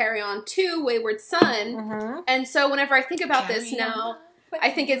do Carry On 2, Wayward Son. Mm-hmm. And so whenever I think about this now, I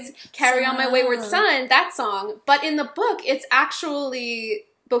think it's Carry On My Wayward Son, that song. But in the book, it's actually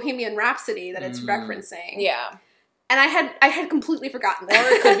Bohemian Rhapsody that it's referencing. Yeah. And I had completely forgotten Or it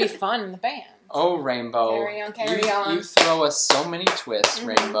that. could be fun in the band. Oh, Rainbow. Carry on, carry you, on. You throw us so many twists, Mm-hmm.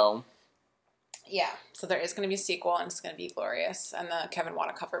 Rainbow. Yeah. So there is going to be a sequel, and it's going to be glorious. And the Kevin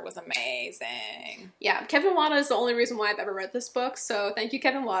Wada cover was amazing. Yeah, Kevin Wada is the only reason why I've ever read this book. So thank you,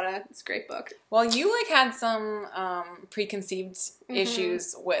 Kevin Wada. It's a great book. Well, you had some preconceived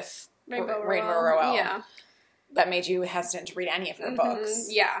issues with Rainbow Rowell. Yeah. That made you hesitant to read any of her books.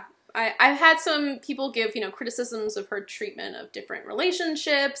 Yeah. I've had some people give, criticisms of her treatment of different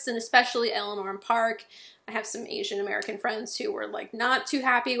relationships, and especially Eleanor and Park. I have some Asian American friends who were, not too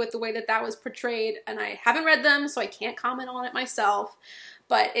happy with the way that was portrayed, and I haven't read them, so I can't comment on it myself.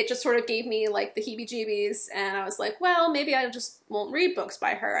 But it just sort of gave me, the heebie-jeebies, and I was like, well, maybe I just won't read books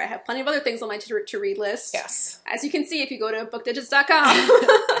by her. I have plenty of other things on my to-read list. Yes. As you can see if you go to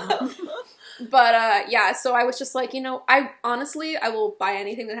bookdigits.com. But, yeah, so I was just like, I will buy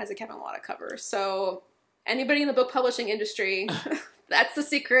anything that has a Kevin Wada cover. So anybody in the book publishing industry, that's the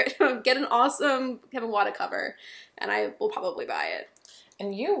secret. Get an awesome Kevin Wada cover, and I will probably buy it.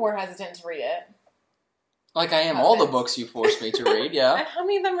 And you were hesitant to read it. Like I am all the Husbands. books you forced me to read, yeah. And how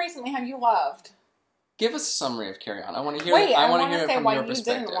many of them recently have you loved? Give us a summary of Carry On. I want to hear Wait, I want to want hear to it say from why your you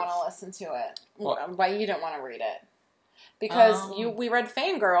perspective. didn't want to listen to it. What? Why you didn't want to read it. Because we read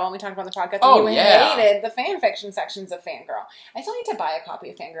Fangirl, and we talked about the podcast, Oh, and you yeah. hated the fan fiction sections of Fangirl. I still need to buy a copy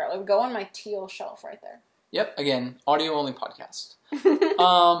of Fangirl. It would go on my teal shelf right there. Yep, again, audio only podcast.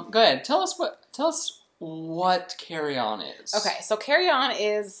 Go ahead. Tell us what Carry On is. Okay, so Carry On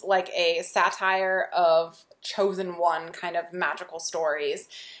is like a satire of chosen one kind of magical stories,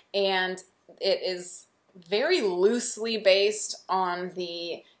 and it is very loosely based on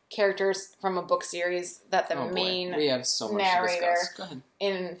the characters from a book series that the Oh, boy. main We have so much narrator to discuss. Go ahead.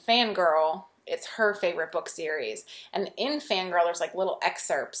 in Fangirl, it's her favorite book series. And in Fangirl, there's little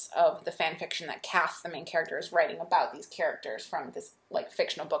excerpts of the fan fiction that Cass, the main character, is writing about these characters from this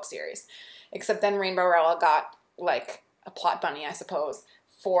fictional book series. Except then Rainbow Rowell got a plot bunny, I suppose,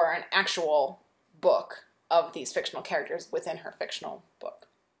 for an actual book of these fictional characters within her fictional book.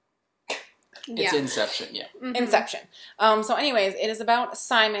 It's Yeah. Inception, yeah. Mhm. Inception. So anyways, it is about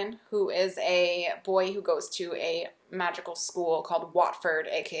Simon, who is a boy who goes to a magical school called Watford,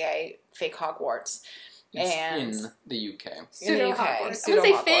 aka fake Hogwarts. It's And- in the UK. In the Pseudo UK, Hogwarts. I pseudo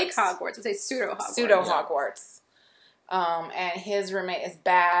wouldn't say fake Hogwarts. Hogwarts. I'd say pseudo Hogwarts. Pseudo Yeah. Hogwarts. And his roommate is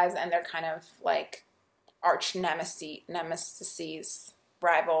Baz, and they're kind of like arch nemesis,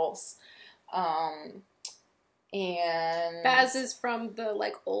 rivals. And Baz is from the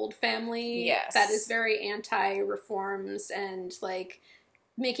like old family Yes. that is very anti-reforms and like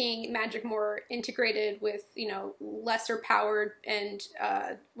making magic more integrated with, you know, lesser powered and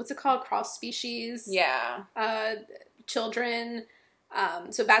what's it called, cross species yeah, children.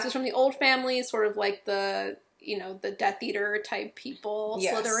 So Baz is from the old family, sort of like the, you know, the Death Eater type people,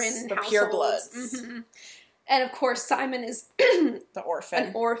 Yes, Slytherin the households. purebloods. Mhm. And of course, Simon is the orphan.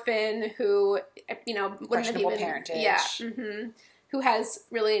 an orphan who, you know, wouldn't have Questionable even, parentage. yeah, who has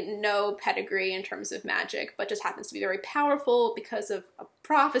really no pedigree in terms of magic, but just happens to be very powerful because of a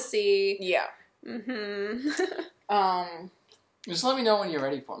prophecy. Yeah. Just let me know when you're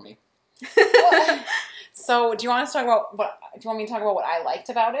ready for me. So, do you want us to talk about what? Do you want me to talk about what I liked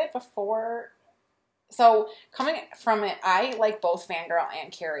about it before? So, coming from it, I like both Fangirl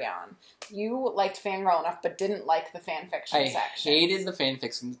and Carry On. You liked Fangirl enough, but didn't like the fan fiction I section. hated the fan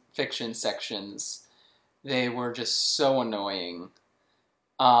fiction sections. They were just so annoying.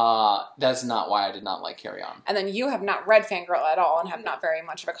 That's not why I did not like Carry On. And then you have not read Fangirl at all, and have not very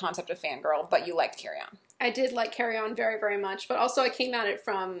much of a concept of Fangirl, but you liked Carry On. I did like Carry On very, very much, but also I came at it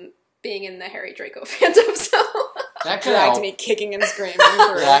from being in the Harry Draco fandom, so That could Dragged help. me kicking and screaming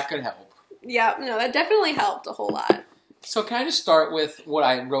through. That could help. yeah, no, that definitely helped a whole lot. So can I just start with what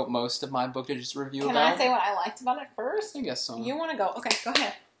I wrote most of my book to just review Can about? I say what I liked about it first? I guess so. You want to go? Okay, go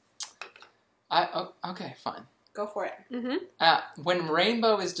ahead. Okay, fine. Go for it. When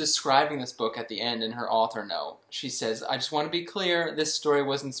Rainbow is describing this book at the end in her author note, she says, I just want to be clear, this story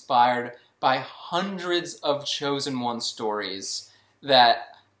was inspired by hundreds of Chosen One stories that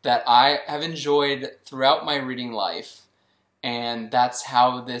I have enjoyed throughout my reading life, and that's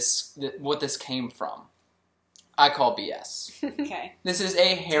how what this came from. I call BS. Okay. This is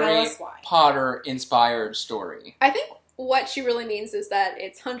a Harry us why. Potter inspired story. I think what she really means is that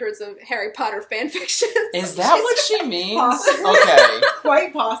it's hundreds of Harry Potter fan fiction. Is that what she means? Possible. Okay.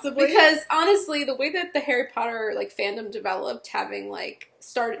 Quite possibly. Because honestly, the way that the Harry Potter like fandom developed, having like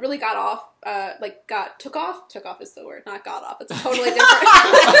started really got off, took off is the word, not got off. It's totally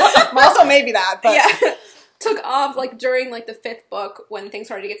different. also maybe that, but yeah, took off like during like the 5th book when things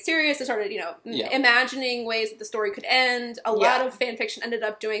started to get serious. They started, imagining ways that the story could end. A lot of fan fiction ended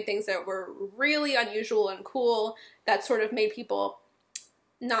up doing things that were really unusual and cool that sort of made people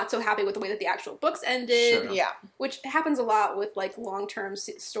not so happy with the way that the actual books ended. Sure. yeah. Which happens a lot with like long-term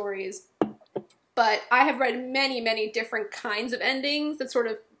stories. But I have read many, many different kinds of endings that sort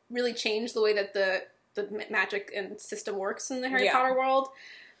of really change the way that the magic and system works in the Harry Potter world.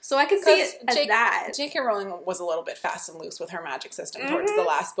 So I could see it as that. J.K. Rowling was a little bit fast and loose with her magic system towards the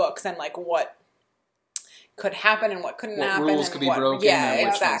last books, and like what could happen and what couldn't What happen. rules and could be what, broken Yeah, and which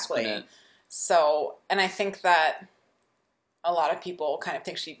ones exactly. couldn't. So, and I think that a lot of people kind of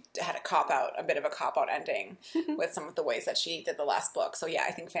think she had a bit of a cop-out ending with some of the ways that she did the last book. So yeah,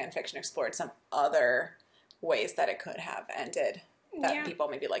 I think fan fiction explored some other ways that it could have ended that people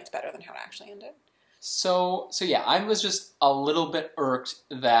maybe liked better than how it actually ended. So yeah, I was just a little bit irked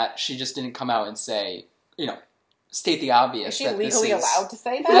that she just didn't come out and say, state the obvious. Is she that legally this is, allowed to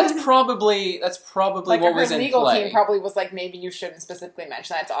say that? That's probably like what her was in legal play. team probably was like, maybe you shouldn't specifically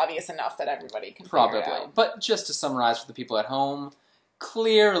mention that. It's obvious enough that everybody can figure it Probably. out. But just to summarize for the people at home,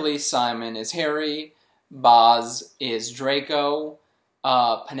 clearly Simon is Harry, Boz is Draco,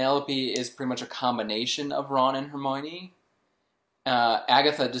 Penelope is pretty much a combination of Ron and Hermione.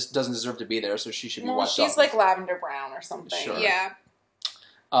 Agatha just doesn't deserve to be there, so she should be wiped she's off. like lavender brown or something. Sure. Yeah.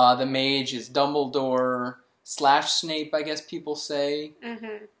 The mage is Dumbledore / Snape, I guess people say.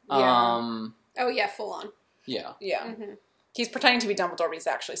 Mm-hmm. Yeah. Oh yeah, full on. Yeah. Yeah. Mm-hmm. He's pretending to be Dumbledore, but he's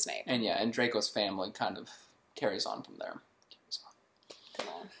actually Snape. And Draco's family kind of carries on from there.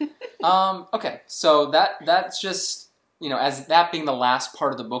 Come on. Okay, so that's just, as that being the last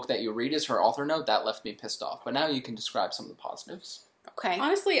part of the book that you read is her author note, that left me pissed off. But now you can describe some of the positives. Okay.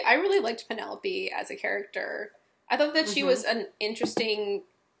 Honestly, I really liked Penelope as a character. I thought that she was an interesting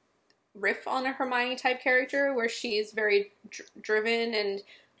riff on a Hermione type character, where she's very driven and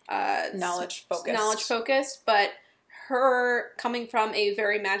Knowledge focused, but her coming from a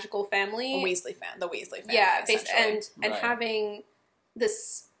very magical family, The Weasley family. yeah, essentially. and Right. having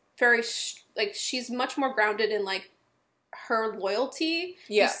this very she's much more grounded in like her loyalty.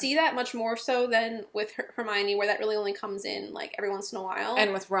 Yeah. You see that much more so than with Hermione, where that really only comes in like every once in a while.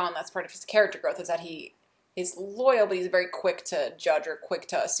 And with Ron, that's part of his character growth, is that he he's loyal, but he's very quick to judge or quick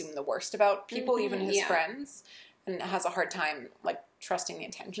to assume the worst about people, even his friends, and has a hard time like trusting the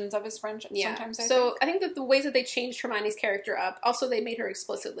intentions of his friends. Sometimes, I think that the ways that they changed Hermione's character up, also they made her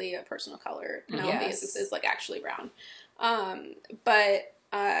explicitly a person of color. Penelope is like actually brown,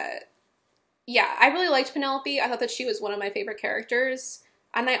 yeah, I really liked Penelope. I thought that she was one of my favorite characters.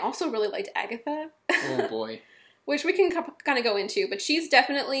 And I also really liked Agatha. Oh, boy. Which we can kind of go into. But she's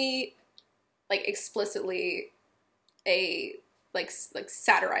definitely, like, explicitly like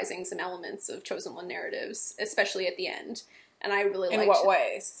satirizing some elements of Chosen One narratives, especially at the end. And I really liked... In what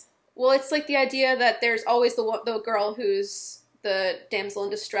ways? Well, it's like the idea that there's always the girl who's the damsel in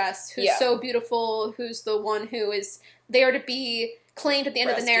distress, who's so beautiful, who's the one who is there to be... claimed at the end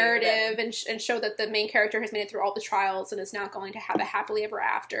of the narrative and show that the main character has made it through all the trials and is now going to have a happily ever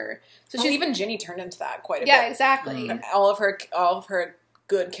after. So even Ginny turned into that quite a bit. Yeah, exactly. All of her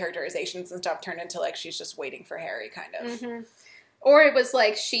good characterizations and stuff turned into like she's just waiting for Harry, kind of. Mm-hmm. Or it was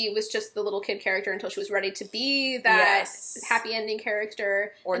like she was just the little kid character until she was ready to be that happy ending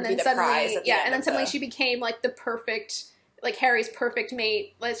character, or and then be the suddenly, prize. And then suddenly she became like the perfect. Like Harry's perfect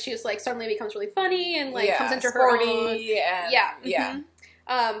mate. Like she just like suddenly becomes really funny and like comes into her own.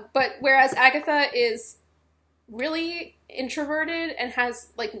 But whereas Agatha is really introverted and has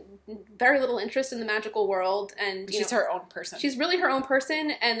like very little interest in the magical world, and she's her own person. She's really her own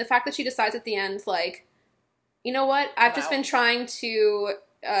person, and the fact that she decides at the end, like, you know what? I've just been trying to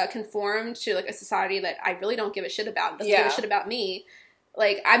conform to like a society that I really don't give a shit about. Doesn't give a shit about me.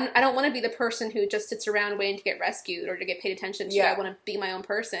 Like, I don't want to be the person who just sits around waiting to get rescued or to get paid attention to. I want to be my own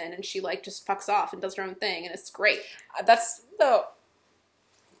person. And she, like, just fucks off and does her own thing. And it's great. That's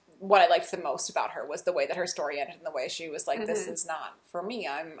what I liked the most about her was the way that her story ended and the way she was like, this is not for me.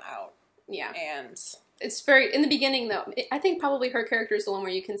 I'm out. Yeah. And it's very, in the beginning, though, I think probably her character is the one where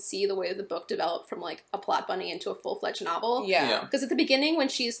you can see the way the book developed from, like, a plot bunny into a full-fledged novel. Yeah. Because at the beginning, when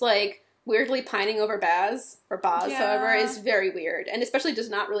she's, like... weirdly pining over Baz, or Boz, however, is very weird. And especially does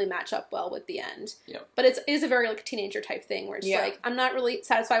not really match up well with the end. Yep. But it is a very, like, teenager type thing, where it's like, I'm not really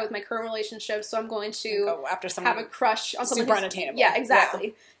satisfied with my current relationship, so I'm going to go after someone have a crush on someone super unattainable. Yeah, exactly.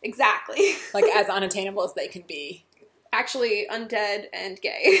 Yeah. Exactly. Like, as unattainable as they can be. Actually, undead and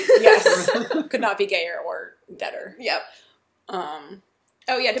gay. Yes. Could not be gayer or deader. Yep.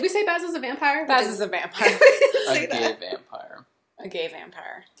 Oh, yeah, did we say Baz is a vampire? Baz is a vampire. A gay vampire. A gay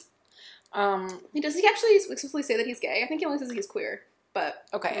vampire. Does he actually explicitly say that he's gay? I think he only says he's queer, but...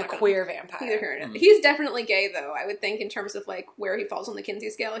 Okay, a queer vampire. Neither here nor there. He's definitely gay, though, I would think, in terms of, like, where he falls on the Kinsey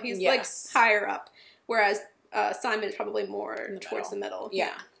scale. He's, like, higher up, whereas Simon is probably more towards the middle.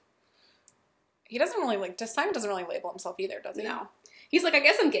 Yeah. He doesn't really, Simon doesn't really label himself either, does he? No. He's like, I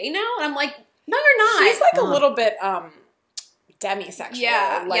guess I'm gay now? And I'm like, no, you're not. He's, like, a little bit, demisexual.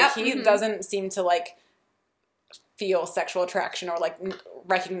 Yeah. Like, he doesn't seem to, like, feel sexual attraction or, like,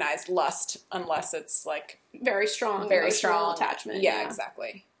 recognize lust unless it's, like... very strong attachment. Yeah,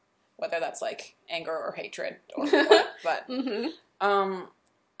 exactly. Whether that's, like, anger or hatred or what. But,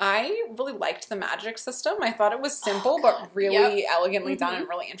 I really liked the magic system. I thought it was simple, but really elegantly done and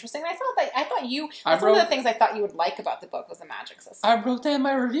really interesting. And that's one of the things I thought you would like about the book was the magic system. I wrote that in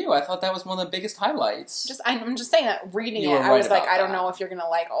my review. I thought that was one of the biggest highlights. I'm just saying that reading it, I was like, I don't know if you're going to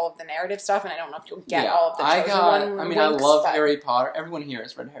like all of the narrative stuff, and I don't know if you'll get all of the Chosen One I love Harry Potter. Everyone here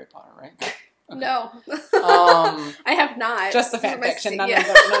has read Harry Potter, right? Okay. No. I have not. Just the fan fiction, none of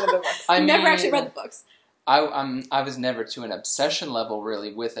the books. I've never actually read the books. I was never to an obsession level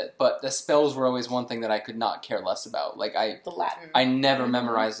really with it, but the spells were always one thing that I could not care less about. Like the Latin. I never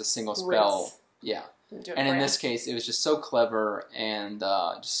memorized a single spell. Roots. Yeah. And in this case, it was just so clever and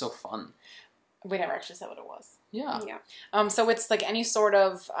just so fun. We never actually said what it was. Yeah. So it's like any sort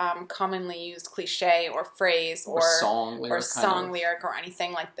of commonly used cliche or phrase or song lyric or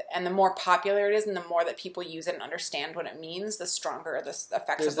anything like that. And the more popular it is and the more that people use it and understand what it means, the stronger the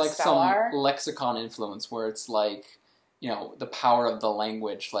effects of the spell are. There's like some lexicon influence where it's like, the power of the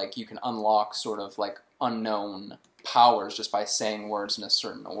language, like you can unlock sort of like unknown powers just by saying words in a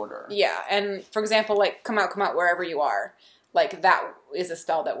certain order. Yeah. And for example, like come out wherever you are, like that is a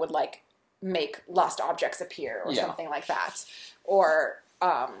spell that would like make lost objects appear or something like that. Or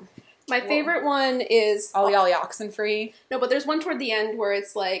my favorite one is Ollie Ollie Oxenfree. No, but there's one toward the end where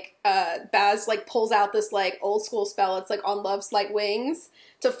it's like Baz like pulls out this like old school spell. It's like on love's light wings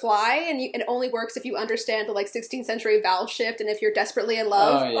to fly, and it only works if you understand the like 16th century vowel shift and if you're desperately in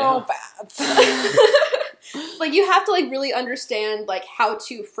love. Bad. Like you have to like really understand like how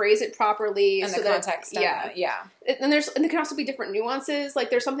to phrase it properly and so the context. Yeah. And there can also be different nuances. Like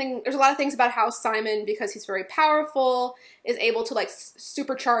there's a lot of things about how Simon, because he's very powerful, is able to like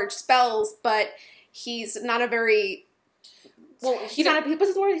supercharge spells, but he's not a very he's not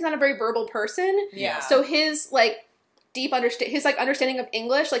a very verbal person. Yeah. So his like understanding of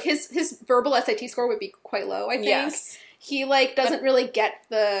English, like his verbal SAT score would be quite low, I think. Yes. He like doesn't really get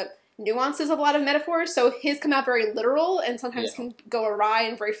the nuances of a lot of metaphors, so his come out very literal and sometimes can go awry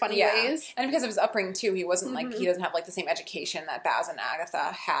in very funny ways. And because of his upbringing too, he wasn't like he doesn't have like the same education that Baz and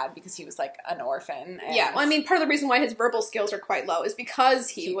Agatha had because he was like an orphan. And Yeah, well, I mean, part of the reason why his verbal skills are quite low is because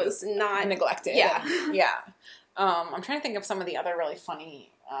he was not neglected. Yeah. And, yeah. I'm trying to think of some of the other really funny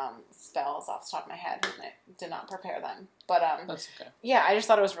spells off the top of my head, and I did not prepare them. But That's okay. yeah, I just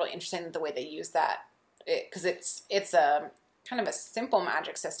thought it was really interesting the way they used that, because it's a kind of a simple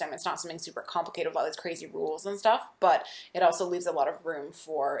magic system. It's not something super complicated with all these crazy rules and stuff, but it also leaves a lot of room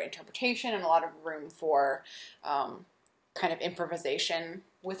for interpretation and a lot of room for kind of improvisation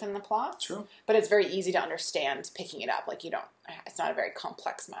within the plot. True. But it's very easy to understand picking it up. Like it's not a very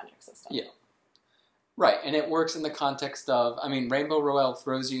complex magic system. Yeah. Right, and it works in the context of, I mean, Rainbow Royale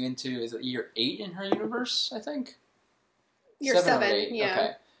throws you into, is it year 8 in her universe, I think? Year 7 7, or 8, yeah.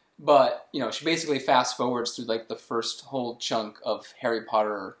 okay. But, she basically fast forwards through, like, the first whole chunk of Harry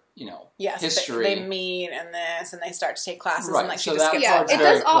Potter, Yes, history. they meet and this, and they start to take classes, Right, and like so she just that skips Yeah, all it the part's time.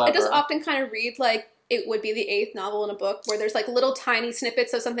 very does. It does clever. often kind of read like it would be the 8th novel in a book, where there's like little tiny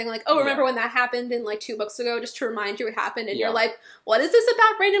snippets of something like, oh, remember when that happened in like 2 books ago, just to remind you what happened, and you're like, what is this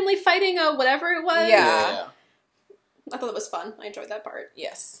about randomly fighting a whatever it was? Yeah. I thought it was fun. I enjoyed that part.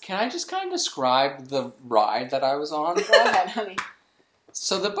 Yes. Can I just kind of describe the ride that I was on? Go ahead, honey.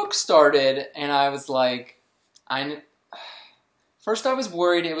 So the book started, and I was like, first I was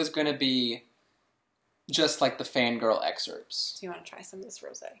worried it was going to be just like the fangirl excerpts. Do you want to try some of this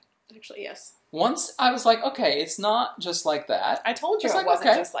rosé? Actually, yes. Once I was like, okay, it's not just like that. I told you It's it like, wasn't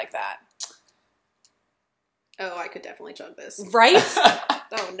okay. just like that. Oh, I could definitely chug this. Right?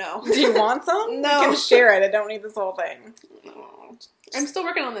 Oh, no. Do you want some? No. You can share it. I don't need this whole thing. Oh. I'm still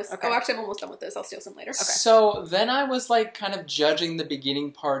working on this. Okay. Oh, actually, I'm almost done with this. I'll steal some later. So then I was like kind of judging the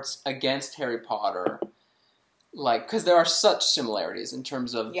beginning parts against Harry Potter. Like, because there are such similarities in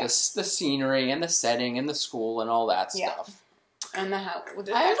terms of the scenery and the setting and the school and all that stuff. And the house.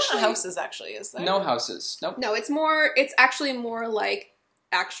 I actually- houses, actually, is there? No houses. Nope. No, it's actually more like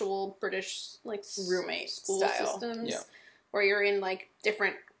actual British, like, Roommate school style. systems. Yeah. Where you're in, like,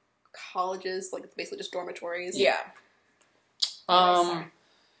 different colleges, like, it's basically just dormitories. Yeah.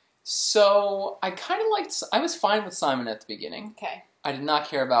 So I kind of liked. I was fine with Simon at the beginning. Okay. I did not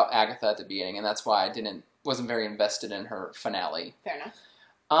care about Agatha at the beginning, and that's why I wasn't very invested in her finale. Fair enough.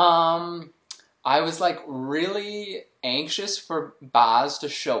 I was like really anxious for Baz to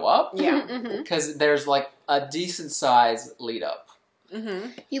show up. Yeah. Because there's like a decent size lead up. Mm-hmm.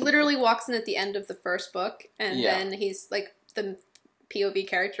 He literally walks in at the end of the first book, and Yeah. then he's, like, the POV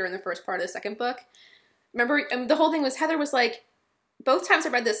character in the first part of the second book. Remember, the whole thing was, Heather was like, both times I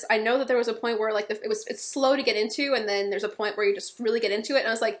read this, I know that there was a point where, like, it's slow to get into, and then there's a point where you just really get into it, and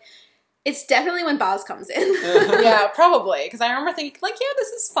I was like, it's definitely when Baz comes in. Yeah, probably. Because I remember thinking, like, yeah, this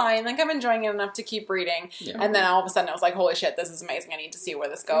is fine. Like, I'm enjoying it enough to keep reading. Yeah. And then all of a sudden I was like, holy shit, this is amazing. I need to see where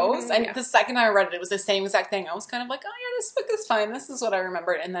this goes. And Yeah. the second I read it, it was the same exact thing. I was kind of like, oh yeah, this book is fine. This is what I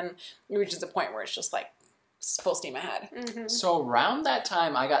remembered. And then it reaches a point where it's just like full steam ahead. So around that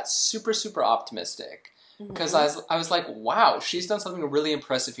time, I got super, super optimistic. Because I was like, wow, she's done something really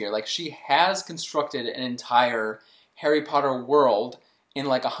impressive here. Like, she has constructed an entire Harry Potter world in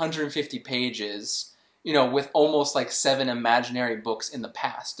like 150 pages, with almost like 7 imaginary books in the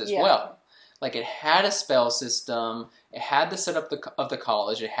past as well. Like, it had a spell system, it had the setup of the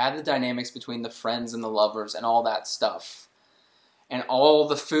college, it had the dynamics between the friends and the lovers and all that stuff. And all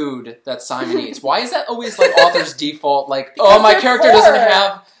the food that Simon eats. Why is that always like author's default? Like, Because my they're character poor.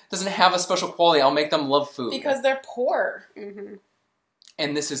 doesn't have a special quality. I'll make them love food. Because they're poor.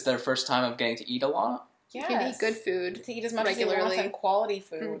 And this is their first time of getting to eat a lot. Yes. Can eat good food. To eat as much as regularly. he wants and quality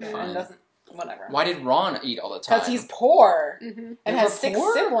food. Fine. And doesn't, whatever. Why did Ron eat all the time? Because he's poor. Mm-hmm. And They has were 6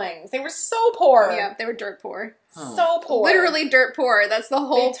 poor? siblings. They were so poor. Yeah, they were dirt poor. So poor. Literally dirt poor. That's the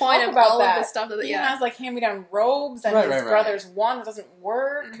whole They point talk of about all that. of the stuff that He has like hand-me-down robes, and Right, his right. brother's one that doesn't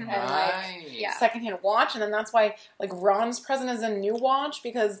work, and like Right. Yeah. secondhand watch, and then that's why like Ron's present is a new watch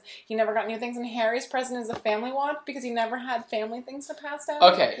because he never got new things, and Harry's present is a family watch because he never had family things to pass down.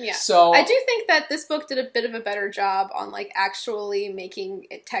 Okay, Yeah. so... I do think that this book did a bit of a better job on like actually making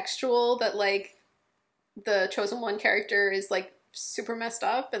it textual, that like the Chosen One character is like super messed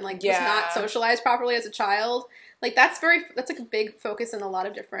up and like was Yeah. not socialized properly as a child. Like that's like a big focus in a lot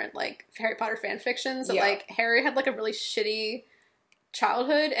of different like Harry Potter fan fictions, that Yeah. like Harry had like a really shitty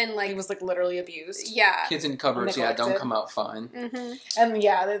childhood and like He was like literally abused. yeah. Kids in cupboards, don't Neglected. come out fine. Mm-hmm. And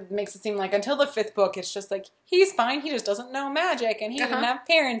yeah, that makes it seem like until the 5th book, it's just like, he's fine, he just doesn't know magic, and he doesn't have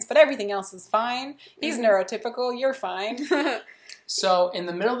parents, but everything else is fine. He's neurotypical, you're fine. So in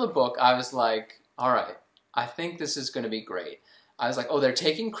the middle of the book, I was like, all right, I think this is going to be great. I was like, oh, they're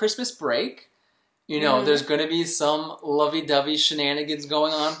taking Christmas break. You know, there's going to be some lovey-dovey shenanigans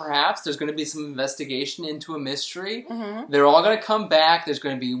going on, perhaps. There's going to be some investigation into a mystery. Mm-hmm. They're all going to come back. There's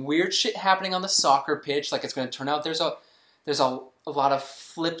going to be weird shit happening on the soccer pitch. Like, it's going to turn out there's a lot of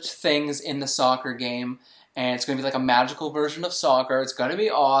flipped things in the soccer game. And it's going to be like a magical version of soccer. It's going to be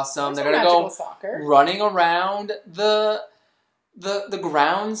awesome. They're going to go soccer. running around the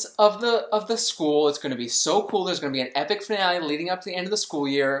grounds of the school. It's going to be so cool. There's going to be an epic finale leading up to the end of the school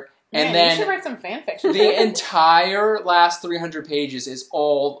year. And Man, you should then write some fan fiction. the entire last 300 pages is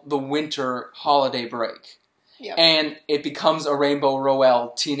all the winter holiday break. Yep. And it becomes a Rainbow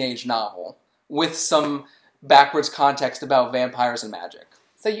Rowell teenage novel with some backwards context about vampires and magic.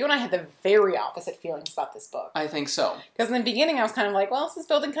 So you and I had the very opposite feelings about this book. I think so. Because in the beginning I was kind of like, well, this is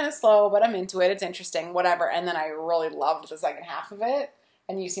building kind of slow, but I'm into it, it's interesting, whatever. And then I really loved the second half of it.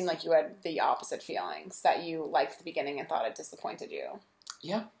 And you seemed like you had the opposite feelings, that you liked the beginning and thought it disappointed you.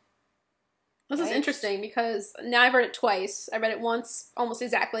 Yeah. This is interesting because now I've read it twice. I read it once almost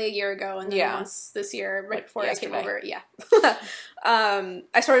exactly a year ago, and then once this year, right before I came over. Yeah.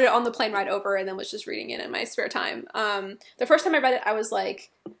 I started it on the plane ride over and then was just reading it in my spare time. The first time I read it, I was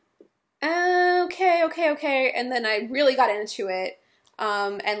like, okay. And then I really got into it.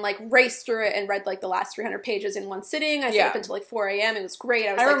 And like raced through it and read like the last 300 pages in one sitting. I stayed up until like 4 a.m. It was great.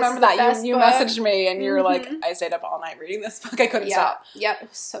 I remember that you messaged me and you were like, I stayed up all night reading this book. I couldn't stop. Yep, it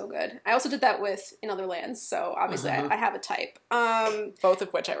was so good. I also did that with In Other Lands, so obviously I have a type. Both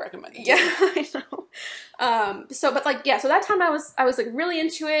of which I recommend. Yeah, I know. So that time I was like really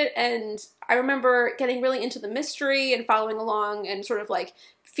into it, and I remember getting really into the mystery and following along and sort of like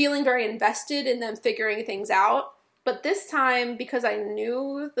feeling very invested in them figuring things out. But this time, because I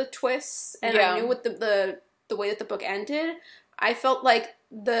knew the twists and I knew what the way that the book ended, I felt like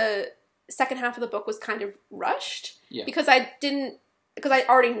the second half of the book was kind of rushed. Yeah. Because I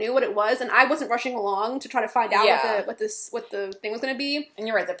already knew what it was, and I wasn't rushing along to try to find out what the thing was going to be. And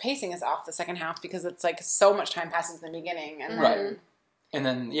you're right, the pacing is off the second half because it's like so much time passes in the beginning, and right. And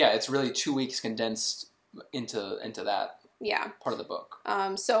then it's really 2 weeks condensed into that. Yeah, part of the book.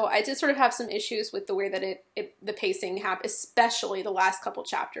 So I did sort of have some issues with the way that the pacing happened, especially the last couple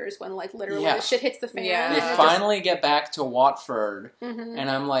chapters when like literally the shit hits the fan. Yeah. They finally get back to Watford, and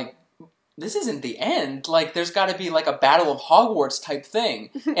I'm like, this isn't the end. Like, there's got to be like a Battle of Hogwarts type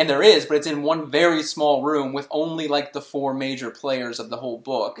thing, and there is, but it's in one very small room with only like the 4 major players of the whole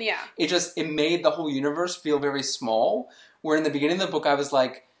book. Yeah, it made the whole universe feel very small. Where in the beginning of the book, I was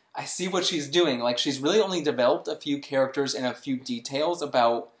like, I see what she's doing. Like, she's really only developed a few characters and a few details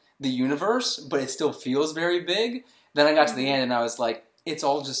about the universe, but it still feels very big. Then I got to the end, and I was like, it's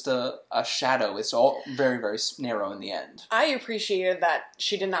all just a shadow. It's all very, very narrow in the end. I appreciated that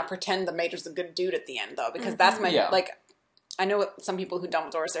she did not pretend the mage was a good dude at the end, though, because that's my, like, I know some people who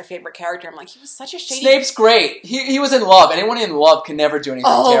Dumbledore is their favorite character. I'm like, he was such a shady... Snape's great. He was in love. Anyone in love can never do anything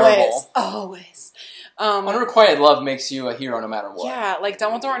terrible. Always. Unrequited love makes you a hero no matter what. Yeah, like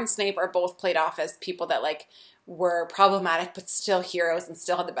Dumbledore and Snape are both played off as people that like were problematic but still heroes and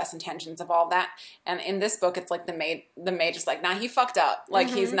still had the best intentions of all that. And in this book, it's like the mage is like, nah, he fucked up. Like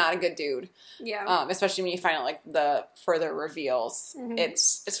he's not a good dude. Yeah. Especially when you find out like the further reveals,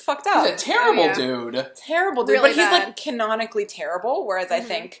 it's fucked up. He's a terrible dude. Terrible dude, really but he's bad. like canonically terrible. Whereas I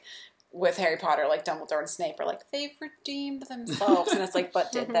think with Harry Potter, like Dumbledore and Snape are like they've redeemed themselves, and it's like,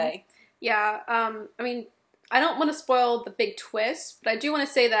 but did they? Yeah, I mean, I don't want to spoil the big twist, but I do want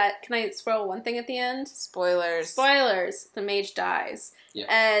to say that, can I spoil one thing at the end? Spoilers. The mage dies. Yeah.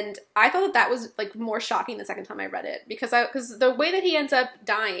 And I thought that was, like, more shocking the second time I read it, because the way that he ends up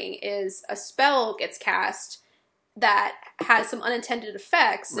dying is a spell gets cast that has some unintended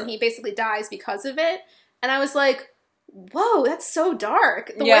effects, and he basically dies because of it, and I was like, whoa, that's so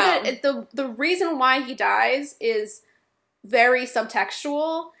dark. The way that the reason why he dies is very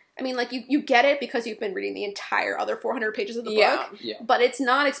subtextual. I mean, like, you get it because you've been reading the entire other 400 pages of the book, but it's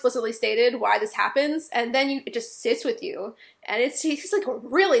not explicitly stated why this happens, and then it just sits with you, and he's like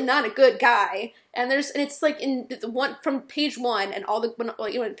really not a good guy, and it's like in the one from page 1, and all the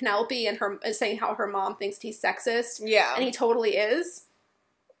when Penelope and her is saying how her mom thinks he's sexist, and he totally is,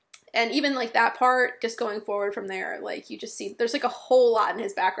 and even like that part, just going forward from there, like you just see there's like a whole lot in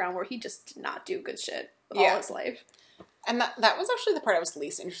his background where he just did not do good shit with all his life. And that was actually the part I was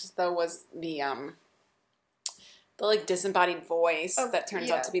least interested, though, was the the like disembodied voice Oh, that turns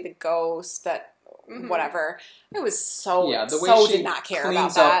yeah. out to be the ghost that Mhm. whatever. I was so the way so she did not care about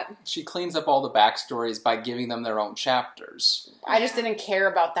cleans that. up, she cleans up all the backstories by giving them their own chapters. I just didn't care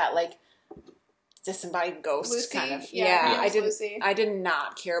about that like disembodied ghost Lucy? kind of. Yeah, Yeah, it was Lucy. I did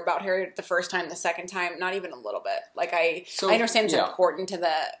not care about her the first time. The second time, not even a little bit. Like I So, understand it's yeah. important to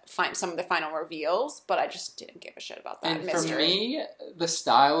some of the final reveals, but I just didn't give a shit about that And mystery. for me, the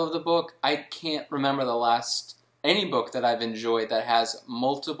style of the book, I can't remember the last any book that I've enjoyed that has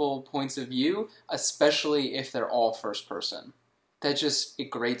multiple points of view, especially if they're all first person. That just,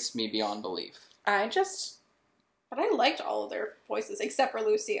 it grates me beyond belief. But I liked all of their voices except for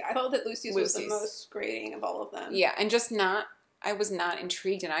Lucy. I thought that Lucy's was the Lucy's. most grating of all of them. Yeah, and I was not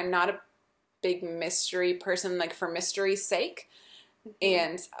intrigued, and I'm not a big mystery person, like for mystery's sake. Mm-hmm.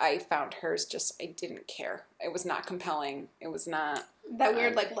 And I found hers I didn't care. It was not compelling. It was not. That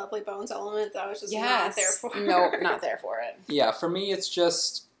weird, like, Lovely Bones element that I was just not Yes. there for. No, not there for it. Yeah, for me, it's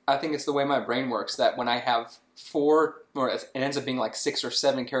just, I think it's the way my brain works, that when I have 4, or it ends up being like 6 or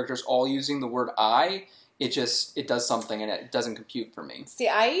 7 characters all using the word I, it does something and it doesn't compute for me. See,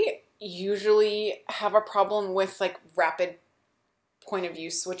 I usually have a problem with like rapid point of view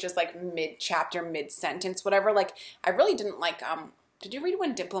switches, like mid-chapter, mid-sentence, whatever. Like, I really didn't like, did you read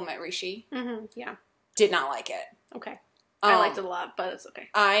When Diplomat Rishi? Mm-hmm, yeah. Did not like it. Okay. I liked it a lot, but it's okay.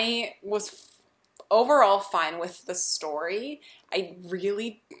 I was overall fine with the story. It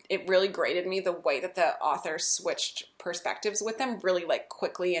really grated me the way that the author switched perspectives with them really like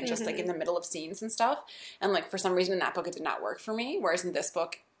quickly and just like in the middle of scenes and stuff. And like for some reason in that book it did not work for me, whereas in this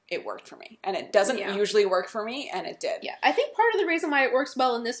book it worked for me. And it doesn't usually work for me, and it did. Yeah, I think part of the reason why it works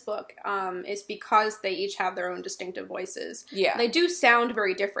well in this book is because they each have their own distinctive voices. Yeah. They do sound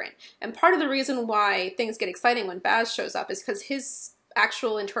very different. And part of the reason why things get exciting when Baz shows up is because his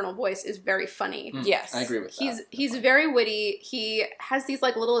actual internal voice is very funny. Yes. I agree with that. He's very witty. He has these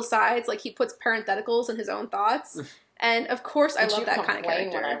like little asides, like he puts parentheticals in his own thoughts. And of course I love that kind of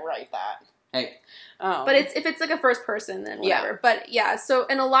character. When I write that. Hey, But if it's like a first person, then whatever. Yeah. But yeah, so,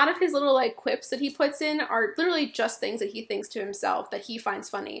 and a lot of his little like quips that he puts in are literally just things that he thinks to himself that he finds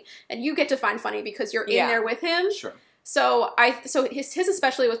funny. And you get to find funny because you're in there with him. sure. So his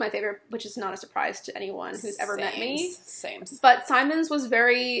especially was my favorite, which is not a surprise to anyone who's ever met me. Same. But Simon's was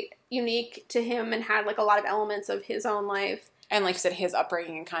very unique to him and had like a lot of elements of his own life. And like you said, his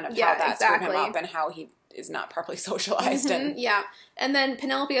upbringing and kind of Yeah, how that screwed him exactly. up and how he is not properly socialized. And Yeah. And then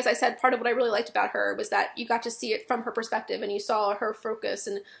Penelope, as I said, part of what I really liked about her was that you got to see it from her perspective and you saw her focus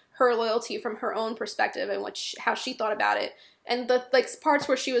and her loyalty from her own perspective and how she thought about it. And the like parts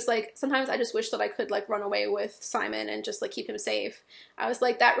where she was like, sometimes I just wish that I could like run away with Simon and just like keep him safe. I was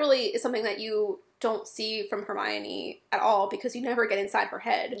like, that really is something that you don't see from Hermione at all because you never get inside her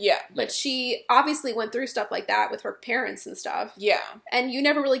head. yeah. But she obviously went through stuff like that with her parents and stuff. Yeah. And you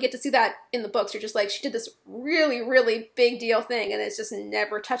never really get to see that in the books. You're just like, she did this really, really big deal thing, and it's just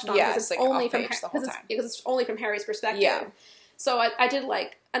never touched on. Yeah, because it's like only off from page the whole time. because it's only from Harry's perspective. Yeah. So I did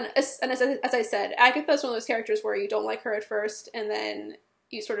like, and as I said, Agatha's one of those characters where you don't like her at first, and then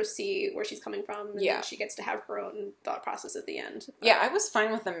you sort of see where she's coming from, and then she gets to have her own thought process at the end. Yeah, I was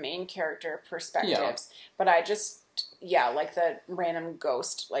fine with the main character perspectives, but I just, like the random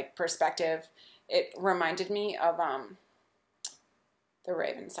ghost, like, perspective, it reminded me of, The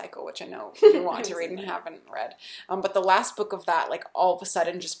Raven Cycle, which I know you want to read and haven't read. But the last book of that, like, all of a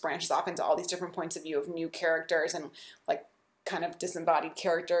sudden just branches off into all these different points of view of new characters and, like, kind of disembodied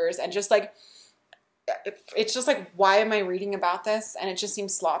characters, and just, like, it's just like, why am I reading about this? And it just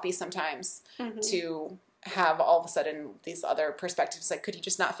seems sloppy sometimes to have all of a sudden these other perspectives. Like, could he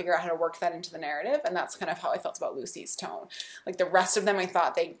just not figure out how to work that into the narrative? And that's kind of how I felt about Lucy's tone. Like, the rest of them, I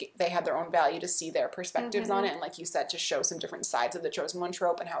thought they had their own value to see their perspectives on it, and like you said, to show some different sides of the chosen one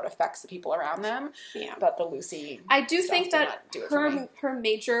trope and how it affects the people around them. Yeah. But the Lucy, I do stuff think did that not do it for me. her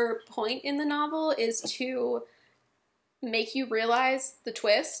major point in the novel is to make you realize the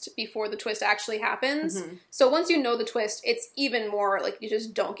twist before the twist actually happens. So once you know the twist, it's even more like you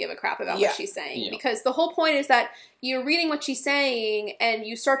just don't give a crap about what she's saying. Because the whole point is that you're reading what she's saying and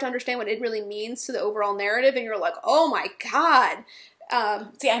you start to understand what it really means to the overall narrative, and you're like, oh my god.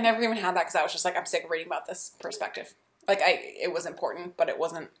 See, I never even had that because I was just like, I'm sick of reading about this perspective. Like, it was important, but it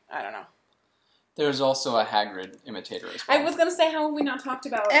wasn't, I don't know. There's also a Hagrid imitator as well. I was going to say, how have we not talked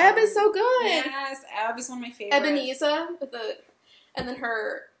about... Eb is so good. Yes, Eb is one of my favorites. Ebenezer and then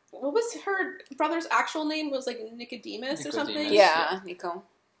her, what was her brother's actual name? Was like Nicodemus or something? Nicodemus. Yeah, Nico.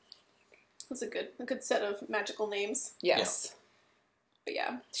 That's a good set of magical names. Yes. But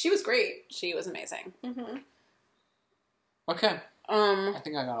yeah, she was great. She was amazing. Okay. I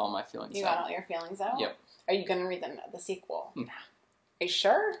think I got all my feelings You out. got all your feelings out? Yep. Are you going to read the sequel? Nah. Are you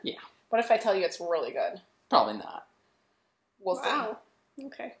sure? Yeah. What if I tell you it's really good? Probably not. We'll Wow.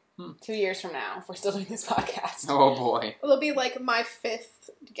 Okay. see. 2 years from now, if we're still doing this podcast. Oh boy. It'll be like my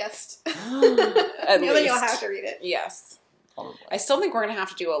 5th guest. At Then you'll least. have to read it. Yes. Probably. I still think we're going to have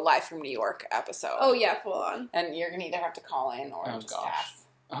to do a live from New York episode. Oh yeah, full on. And you're going to either have to call in or Oh, just gosh. pass,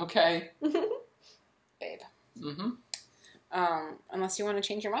 Okay. babe. Mm-hmm. Unless you want to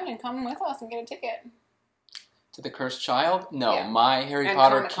change your mind and come with us and get a ticket. To the Cursed Child? No, Yeah. my Harry And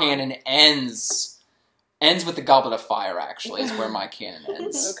Potter Comic-Con. canon ends with the Goblet of Fire. Actually, is where my canon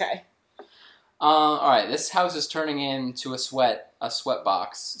ends. Okay. All right, this house is turning into a sweat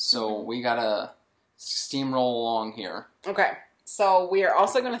box, so we gotta steamroll along here. Okay. So we are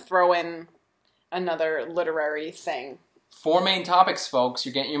also going to throw in another literary thing. 4 main topics, folks.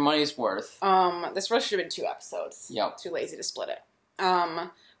 You're getting your money's worth. This really should have been 2 episodes. Yep. Too lazy to split it.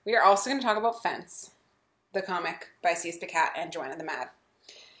 We are also going to talk about Fence, the comic by C.S. Pacat and Joanna the Mad.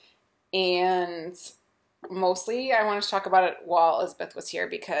 And mostly I wanted to talk about it while Elizabeth was here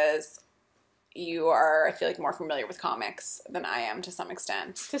because you are, I feel like, more familiar with comics than I am to some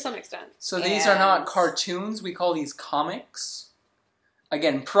extent. To some extent. So these are not And- cartoons. We call these comics.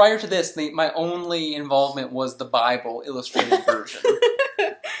 Again, prior to this, my only involvement was the Bible illustrated version.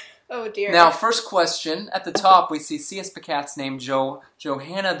 Oh dear. Now, first question. At the top, we see C.S. Pacat's name,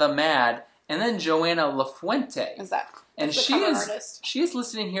 Johanna the Mad, and then Joanna Lafuente. Is that... And the she cover is artist. she is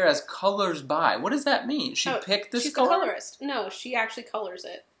listed in here as colors by. What does that mean? She Oh, picked this She's color the colorist. No, she actually colors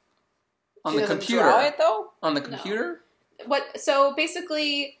it. on she the doesn't computer. draw it, though? On the No. computer? So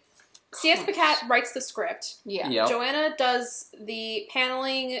basically, C.S. Pacat writes the script. Yeah. Yep. Joanna does the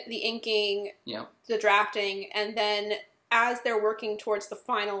paneling, the inking, Yep. the drafting, and then as they're working towards the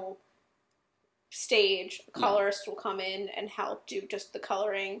final stage, a Yeah. colorist will come in and help do just the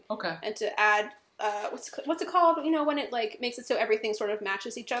coloring Okay. and to add what's it called? You know, when it like makes it so everything sort of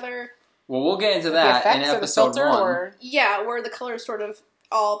matches each other. Well, we'll get into The that in effects or the episode filter 1. or... Yeah, where the colors sort of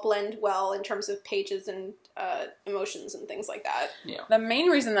all blend well in terms of pages and emotions and things like that. The main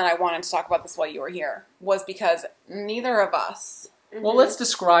reason that I wanted to talk about this while you were here was because neither of us Well, let's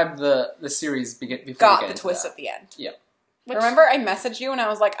describe the series before we got get the into twist that. at the end. Which- Remember, I messaged you and I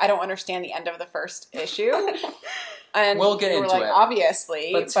was like, I don't understand the end of the first issue. And We'll get you were into like, it.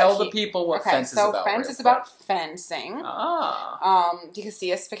 Obviously. But tell the he- people what Okay, Fence is so about. Fence real is quick. about fencing. Ah. Because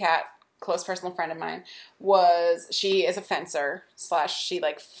C.S. Pacat, close personal friend of mine, she is a fencer / she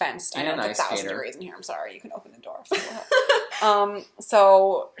like fenced. I And know an it's 1,000 ice skater. degrees in here. I'm sorry. You can open the door. If you will.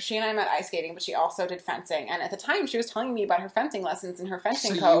 So she and I met ice skating, but she also did fencing. And at the time, she was telling me about her fencing lessons and her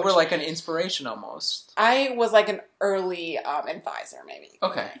fencing So coach. you were like an inspiration almost. I was like an early advisor, maybe.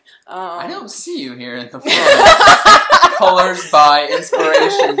 Okay. I don't see you here in the front. Colors by,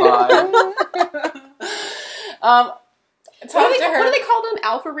 inspiration by. Talk to her. What do they call them?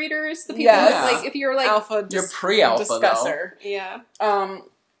 Alpha readers? The people Yes. like if you're like Alpha You're pre-alpha, discusser. yeah.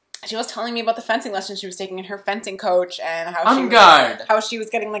 She was telling me about the fencing lessons she was taking in her fencing coach and On she was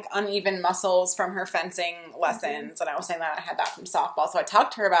getting like uneven muscles from her fencing lessons. And I was saying that I had that from softball. So I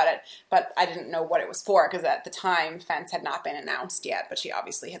talked to her about it, but I didn't know what it was for because at the time Fence had not been announced yet, but she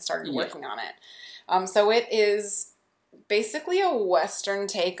obviously had started working on it. So it is basically a Western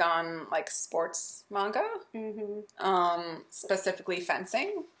take on like sports manga, specifically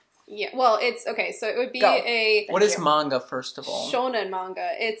fencing. Yeah. Well, it's okay. So it would be Go. a What is manga, first of all? shonen manga.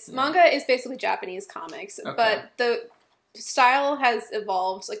 Manga is basically Japanese comics, Okay. but the style has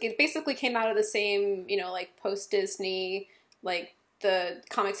evolved. Like it basically came out of the same, like post Disney, like the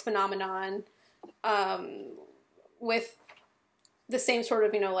comics phenomenon, with the same sort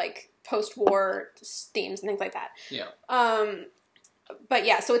of like post war themes and things like that. Yeah. But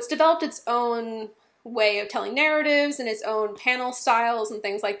yeah, so it's developed its own way of telling narratives and its own panel styles and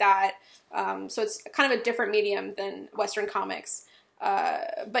things like that. So it's kind of a different medium than Western comics.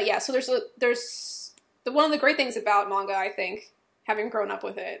 But yeah, so there's one of the great things about manga, I think, having grown up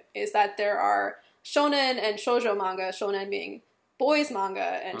with it, is that there are shonen and shoujo manga, shonen being boys manga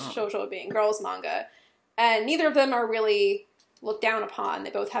and shoujo being girls manga. And neither of them are really looked down upon.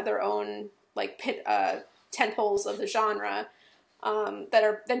 They both have their own like tentpoles of the genre. That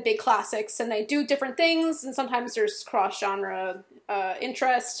are then big classics, and they do different things, and sometimes there's cross-genre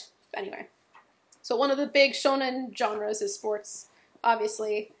interest. Anyway, so one of the big shonen genres is sports.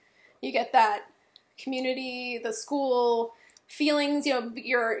 Obviously, you get that community, the school feelings, your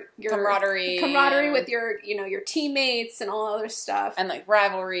camaraderie with your teammates and all other stuff. And like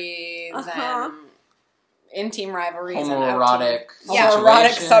rivalries and in-team rivalries Homoerotic and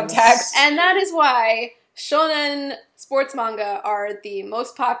homoerotic situations. subtext. And that is why shonen sports manga are the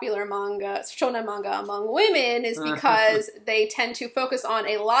most popular shonen manga among women is because they tend to focus on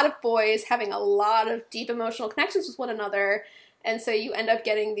a lot of boys having a lot of deep emotional connections with one another, and so you end up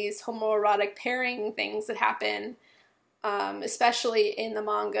getting these homoerotic pairing things that happen, especially in the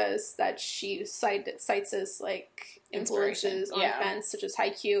mangas that she cites as like influences on fans, such as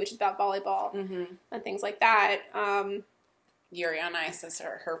Haikyuu, which is about volleyball, and things like that. Yuri on Ice is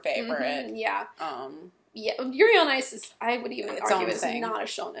her favorite. Yeah. Yuri on Ice is, I would even argue, is thing. not a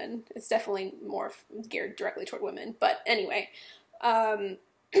shonen. It's definitely more geared directly toward women. But anyway. Hikaru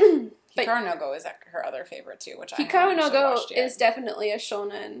no Go is her other favorite too, which Hikaru no Go is definitely a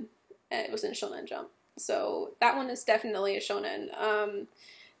shonen. It was in Shonen Jump. So that one is definitely a shonen.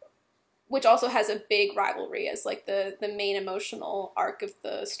 Which also has a big rivalry as like the main emotional arc of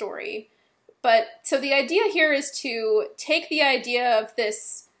the story. But, so the idea here is to take the idea of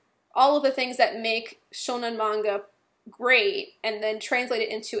all of the things that make shonen manga great, and then translate it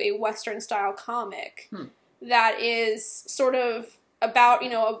into a Western-style comic that is sort of about,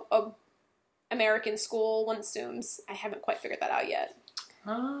 a American school, one assumes. I haven't quite figured that out yet.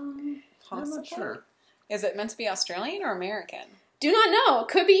 I'm not sure. Is it meant to be Australian or American? Do not know.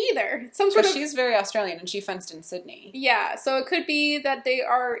 Could be either. Some sort of... She's very Australian, and she fenced in Sydney. Yeah, so it could be that they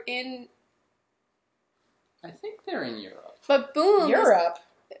are in... I think they're in Europe. But Boom Europe?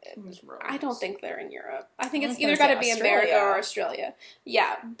 I don't think they're in Europe. I think it's either got to be America or Australia.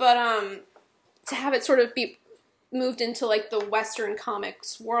 Yeah, but to have it sort of be moved into like the Western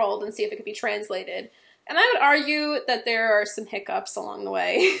comics world and see if it could be translated. And I would argue that there are some hiccups along the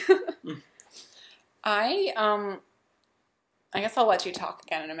way. I guess I'll let you talk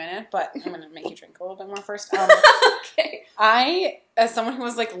again in a minute, but I'm going to make you drink a little bit more first. Okay. I, as someone who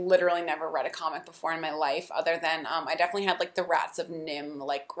has, like, literally never read a comic before in my life, other than, I definitely had, like, the Rats of Nim,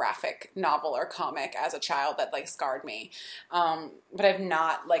 like, graphic novel or comic as a child that, like, scarred me. But I've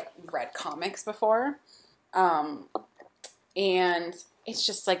not, like, read comics before. And it's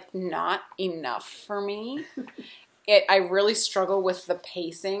just, like, not enough for me. I really struggle with the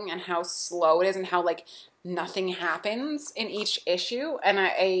pacing and how slow it is and how, like, nothing happens in each issue, and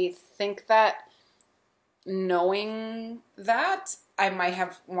I think that knowing that, I might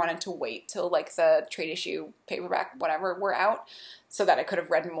have wanted to wait till like the trade issue, paperback, whatever, were out, so that I could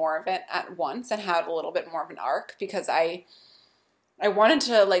have read more of it at once and had a little bit more of an arc, because I wanted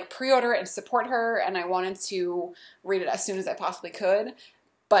to like pre-order it and support her, and I wanted to read it as soon as I possibly could,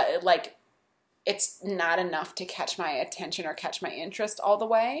 but like it's not enough to catch my attention or catch my interest all the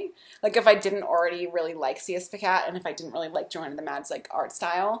way. Like, if I didn't already really like C.S. Pacat, and if I didn't really like Joanna the Mad's, like, art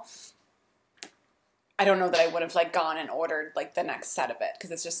style, I don't know that I would have, like, gone and ordered, like, the next set of it.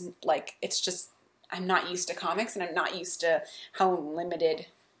 Because it's just, I'm not used to comics, and I'm not used to how limited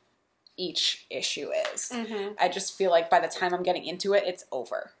each issue is. Mm-hmm. I just feel like by the time I'm getting into it, it's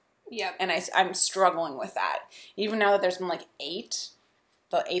over. Yeah. And I'm struggling with that. Even now that there's been, like, 8...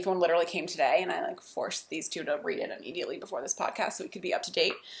 The 8th one literally came today, and I, like, forced these two to read it immediately before this podcast so we could be up to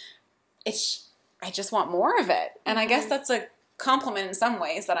date. I just want more of it. And I guess that's a compliment in some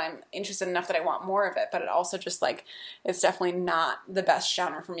ways, that I'm interested enough that I want more of it, but it also just, like, it's definitely not the best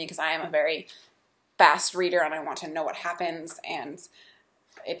genre for me, because I am a very fast reader, and I want to know what happens, and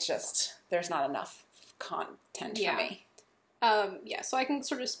it just, there's not enough content for me. So I can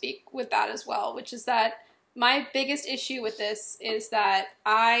sort of speak with that as well, which is that my biggest issue with this is that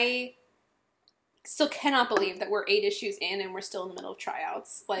I still cannot believe that we're 8 issues in and we're still in the middle of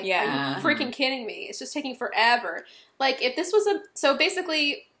tryouts. Like, are you freaking kidding me? It's just taking forever. Like, if this was so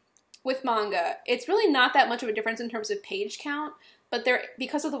basically, with manga, it's really not that much of a difference in terms of page count, but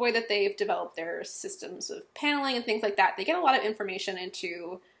because of the way that they've developed their systems of paneling and things like that, they get a lot of information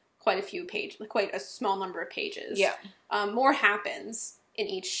into quite a small number of pages. Yeah. More happens in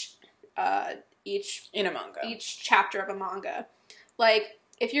each chapter of a manga. Like,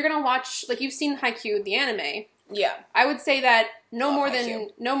 if you're gonna watch, like, you've seen Haikyuu, the anime. Yeah. I would say that no more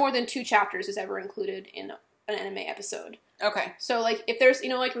than 2 chapters is ever included in an anime episode. Okay. So, like, if there's,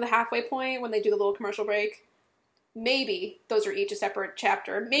 like, the halfway point when they do the little commercial break, maybe those are each a separate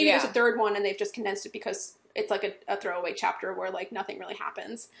chapter. Maybe there's a third one and they've just condensed it because it's like a throwaway chapter where, like, nothing really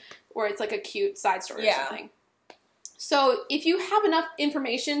happens. Or it's like a cute side story or something. So if you have enough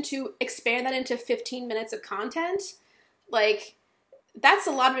information to expand that into 15 minutes of content, like, that's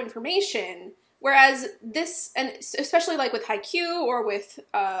a lot of information. Whereas this, and especially like with Haikyuu or with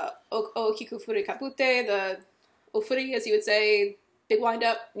Okiku Furi Kapute, the Ofuri, as you would say, big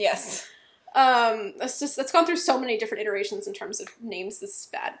wind-up. Yes. That's gone through so many different iterations in terms of names. This is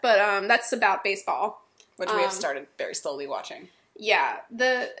bad. But that's about baseball. Which we have started very slowly watching. Yeah.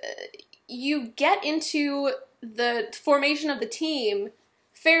 you get into the formation of the team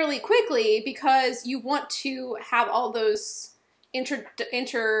fairly quickly because you want to have all those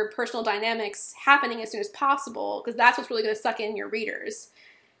interpersonal dynamics happening as soon as possible, because that's what's really going to suck in your readers.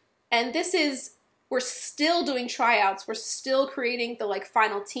 And this is, we're still doing tryouts, we're still creating the like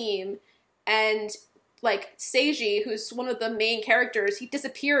final team, and like Seiji, who's one of the main characters, he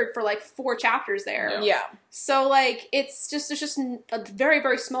disappeared for like 4 chapters there. Yeah. So like there's just a very,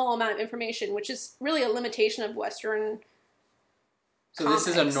 very small amount of information, which is really a limitation of Western So this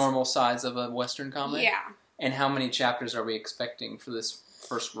is a comics. normal size of a Western comic? Yeah. And how many chapters are we expecting for this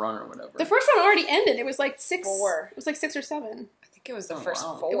first run or whatever? The first one already ended. It was like 6. 4. It was like 6 or 7. I think it was the Oh, first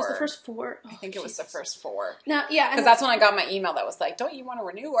wow. 4. It was the first 4. I think it was the first 4. Now, yeah, Because that's when I got my email that was like, don't you want to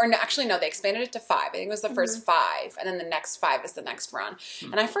renew? Or no, actually, no, they expanded it to 5. I think it was the first 5. And then the next 5 is the next run.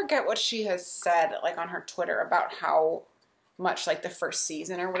 And I forget what she has said, like, on her Twitter about how much, like, the first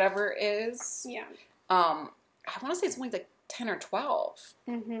season or whatever is. Yeah. I want to say it's only, like, 10 or 12.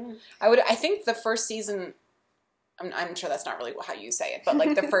 Mm-hmm. I think the first season, I'm sure that's not really how you say it, but,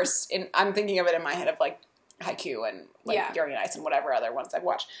 like, the first, I'm thinking of it in my head of, like, Haikyuu and like Yeah. Yuri on Ice and whatever other ones I've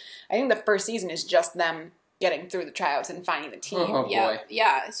watched. I think the first season is just them getting through the tryouts and finding the team. Oh, Yeah. boy.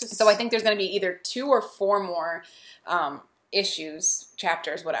 Yeah. It's just So I think there's going to be either 2 or 4 more issues,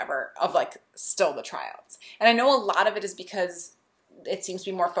 chapters, whatever, of like still the tryouts. And I know a lot of it is because it seems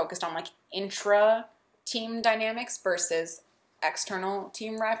to be more focused on like intra team dynamics versus external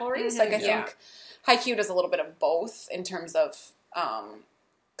team rivalries. Like I yeah. think Haikyuu does a little bit of both in terms of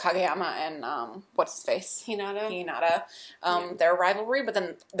Kageyama and what's his face? Hinata. Their rivalry, but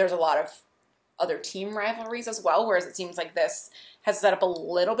then there's a lot of other team rivalries as well, whereas it seems like this has set up a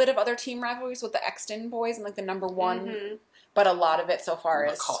little bit of other team rivalries with the Exton boys and like the number 1, but a lot of it so far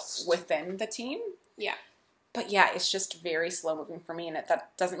is Lacoste. within the team. Yeah. But yeah, it's just very slow moving for me, and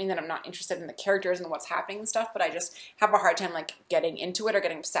that doesn't mean that I'm not interested in the characters and what's happening and stuff, but I just have a hard time like getting into it or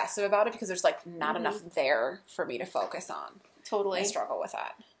getting obsessive about it because there's like not enough there for me to focus on. Totally. I struggle with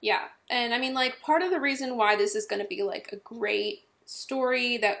that. Yeah. And I mean, like, part of the reason why this is going to be, like, a great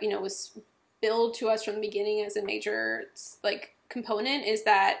story that, you know, was billed to us from the beginning as a major, like, component is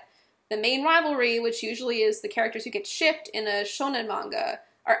that the main rivalry, which usually is the characters who get shipped in a shonen manga,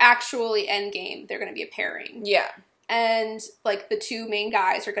 are actually endgame. They're going to be a pairing. Yeah. And, like, the 2 main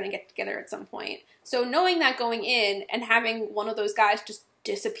guys are going to get together at some point. So knowing that going in and having one of those guys just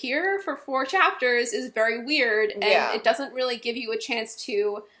disappear for 4 chapters is very weird, and it doesn't really give you a chance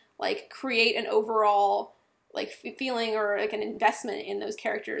to like create an overall like feeling or like an investment in those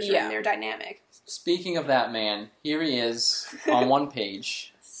characters or in their dynamic. Speaking of that man, here he is on one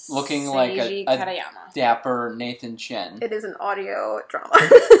page, looking like Seiji a Katayama. dapper Nathan Chen. It is an audio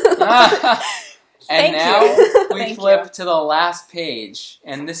drama. And Thank now you. we Thank flip you. to the last page,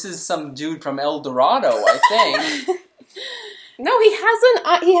 and this is some dude from El Dorado, I think. No, he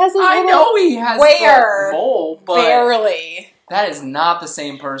hasn't. He has. I know he has Where? the mole, but Barely. that is not the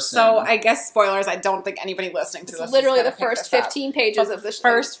same person. So I guess spoilers. I don't think anybody listening to It's this is literally gonna the pick first this up. 15 pages But of the the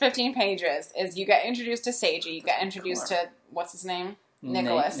first 15 pages is you get introduced to Seiji, you get introduced to what's his name,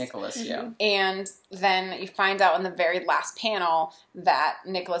 Nicholas. Nicholas, yeah. And then you find out in the very last panel that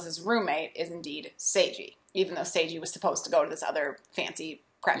Nicholas's roommate is indeed Seiji, even though Seiji was supposed to go to this other fancy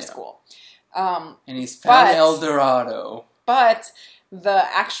prep Yeah. school. And he's found But- El Dorado. But the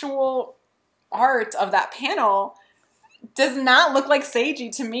actual art of that panel does not look like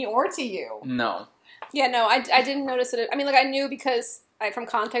Seiji to me or to you. No. Yeah, no, I didn't notice it. I mean, like, I knew because from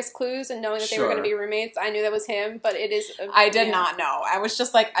context clues and knowing that they were going to Sure. be roommates, I knew that was him, but it is... I did not know. I was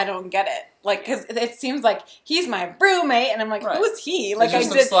just like, I don't get it. Like, because it seems like he's my roommate, and I'm like, Right. who is he? It Like, just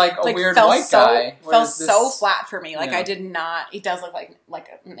I looks did like a weird felt white so, guy. Felt whereas so this- flat for me. Like, Yeah. I did not. He does look like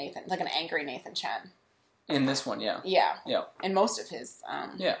a Nathan, like an angry Nathan Chen. In this one, yeah. Yeah. Yeah. In most of his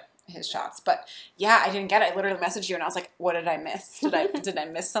Yeah. his shots. But yeah, I didn't get it. I literally messaged you and I was like, what did I miss? Did I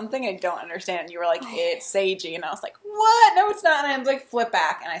miss something? I don't understand. And you were like, it's Seiji. And I was like, what? No, it's not. And I was like, flip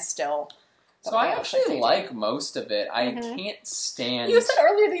back. And I still... So I don't think it actually looks like most of it. I Mhm. can't stand... You said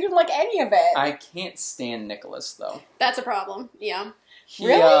earlier that you didn't like any of it. I can't stand Nicholas, though. That's a problem, yeah. He,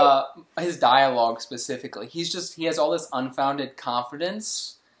 Really? his dialogue specifically. He has all this unfounded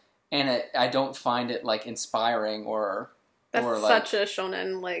confidence, and I don't find it, like, inspiring or That's like... such a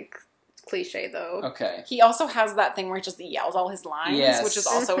shonen, like, cliche, though. Okay. He also has that thing where he just yells all his lines, Yes. which is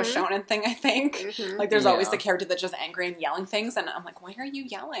also a Mhm. shonen thing, I think. Mhm. Like, there's always Yeah. the character that's just angry and yelling things, and I'm like, why are you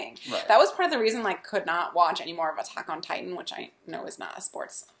yelling? Right. That was part of the reason I could not watch any more of Attack on Titan, which I know is not a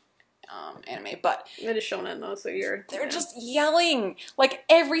sports anime, but It is shonen, though, so you're... they're just yelling. Like,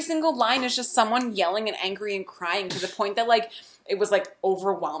 every single line is just someone yelling and angry and crying to the point that, like, it was like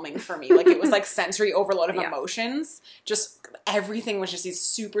overwhelming for me. Like it was like sensory overload of Yeah. emotions. Just everything was just these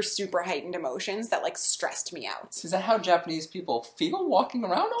super, super heightened emotions that like stressed me out. Is that how Japanese people feel walking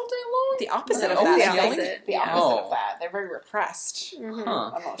around all day long? The opposite No, of that. the I think. opposite. The Yeah. opposite Oh. of that. They're very repressed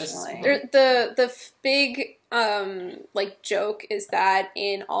Huh. emotionally. The big like joke is that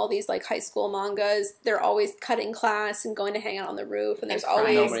in all these like high school mangas, they're always cutting class and going to hang out on the roof, and there's And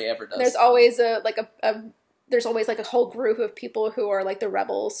crying. always Nobody ever does. there's always there's always like a whole group of people who are like the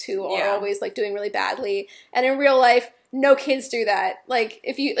rebels who are Yeah. always like doing really badly, and in real life no kids do that. Like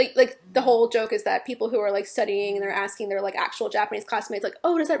if you like the whole joke is that people who are like studying and they're asking their like actual Japanese classmates like,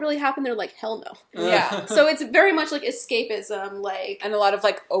 oh, does that really happen? They're like, hell no. Yeah. So it's very much like escapism, like And a lot of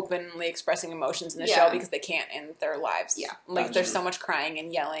like openly expressing emotions in the Yeah. show because they can't in their lives. Yeah. Like Gotcha. there's so much crying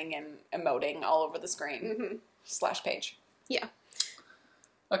and yelling and emoting all over the screen / page.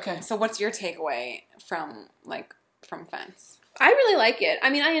 Okay. So what's your takeaway from Fence? I really like it. I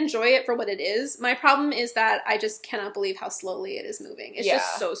mean, I enjoy it for what it is. My problem is that I just cannot believe how slowly it is moving. It's Yeah.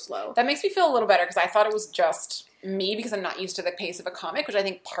 just so slow. That makes me feel a little better because I thought it was just me because I'm not used to the pace of a comic, which I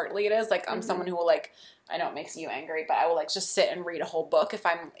think partly it is. Like I'm someone who will like, I know it makes you angry, but I will like just sit and read a whole book if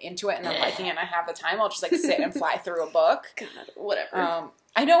I'm into it and I'm liking it and I have the time. I'll just like sit and fly through a book. God, whatever.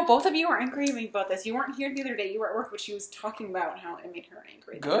 I know both of you are angry at me about this. You weren't here the other day. You were at work, but she was talking about how it made her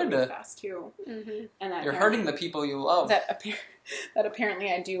angry. Good. Really fast too. Mhm. And that You're hurting the people you love. that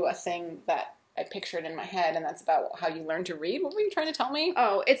apparently I do a thing that I pictured in my head, and that's about how you learn to read. What were you trying to tell me?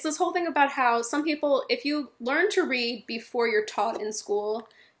 Oh, it's this whole thing about how some people, if you learn to read before you're taught in school,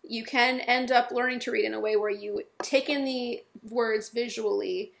 you can end up learning to read in a way where you take in the words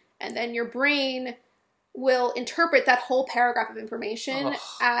visually, and then your brain will interpret that whole paragraph of information Ugh.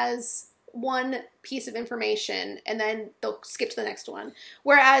 as one piece of information, and then they'll skip to the next one.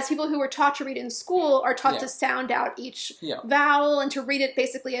 Whereas people who were taught to read in school are taught Yeah. to sound out each Yeah. vowel and to read it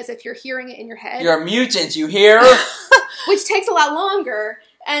basically as if you're hearing it in your head. You're a mutant, you hear? Which takes a lot longer.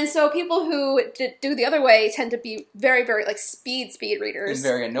 And so people who do the other way tend to be very, very like speed readers. It's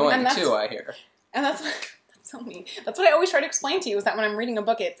very annoying And that's- too, I hear. And that's so me. That's what I always try to explain to you is that when I'm reading a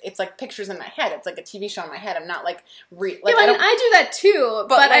book, it's like pictures in my head. It's like a TV show in my head. I'm not like Yeah, I mean, I do that too,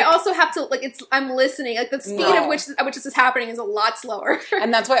 but I like- also have to like I'm listening. Like the speed No. of which this is happening is a lot slower.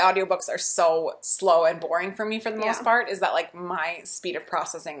 and that's why audiobooks are so slow and boring for me for the most Yeah. part, is that like my speed of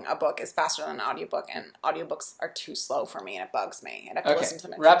processing a book is faster than an audiobook, and audiobooks are too slow for me and it bugs me. And I have to Okay, listen to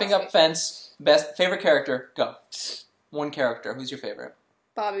them. at wrapping full up speed. Fence. Best favorite character, go. One character. Who's your favorite?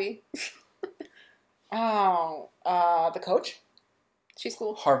 Bobby, Oh, the coach? she's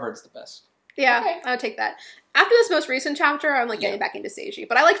cool. Harvard's the best. Yeah, Okay. I would take that. After this most recent chapter, I'm like Yeah. getting back into Seiji,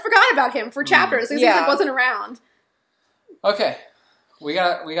 but I like forgot about him for chapters because Yeah. he wasn't around. Okay. We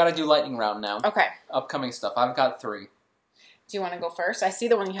gotta do lightning round now. Okay. Upcoming stuff. I've got 3. Do you want to go first? I see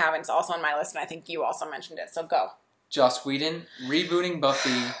the one you have, and it's also on my list, and I think you also mentioned it, so go. Joss Whedon rebooting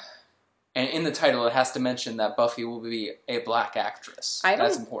Buffy, and in the title it has to mention that Buffy will be a black actress.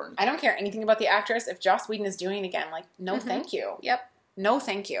 That's important. I don't care anything about the actress. If Joss Whedon is doing it again, like, no thank you. Yep. No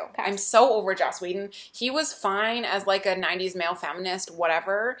thank you. I'm so over Joss Whedon. He was fine as like a 90s male feminist,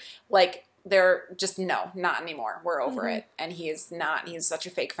 whatever. Like, they're just, no, not anymore. We're over it. And he is not. He's such a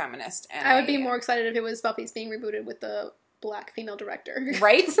fake feminist. And I would be more excited if it was Buffy's being rebooted with the black female director.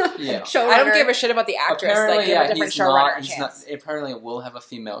 Right? Yeah. Showrunner. I don't give a shit about the actress. Apparently, like, give a yeah, different he's showrunner not. a He's chance. not. Apparently, it will have a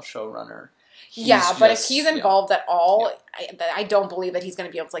female showrunner. Yeah, but if just- he's involved at all, I don't believe that he's going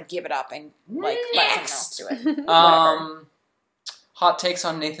to be able to like give it up and like let someone else do it. Hot takes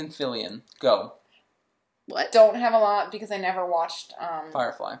on Nathan Fillion. Go. What? Don't have a lot because I never watched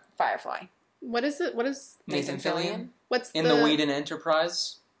Firefly. Firefly. What is it? What is? Nathan Fillion What's in the Whedon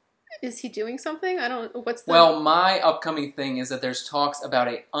Enterprise. Is he doing something? I don't. What's the? Well, my upcoming thing is that there's talks about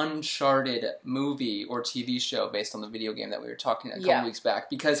a Uncharted movie or TV show based on the video game that we were talking a couple Yeah. weeks back,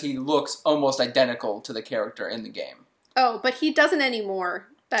 because he looks almost identical to the character in the game. Oh, but he doesn't anymore.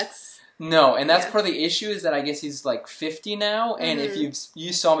 That's. No, and that's Yeah. part of the issue is that I guess he's like 50 now, and if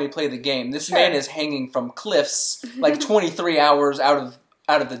you saw me play the game, this Sure. man is hanging from cliffs like 23 hours out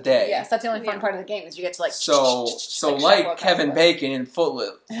of the day. Yes, that's the only fun Yeah. part of the game is you get to like So shovel like across Kevin the- Bacon in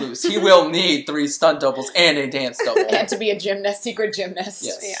Footloose, he will need 3 stunt doubles and a dance double. and to be a gymnast, secret gymnast.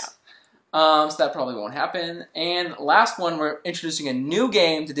 Yes. Yeah. So that probably won't happen. And last one, we're introducing a new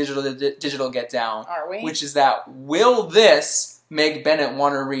game to Digital Get Down, Are we? which is that will this make Bennett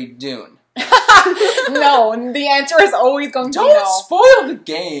want to read Dune? No, and the answer is always going to be Don't no. spoil the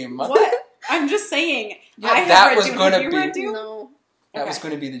game. What? I'm just saying. Yeah, I have that read was Dune. gonna Have you be- read Dune? No. That was Okay.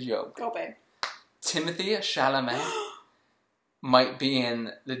 going to be the joke. Go, babe. Timothy Chalamet might be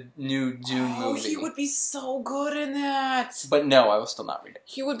in the new Dune Oh, movie. he would be so good in that. But no, I will still not read it.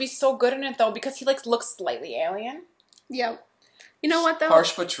 He would be so good in it, though, because he, like, looks slightly alien. Yeah. You know what, though?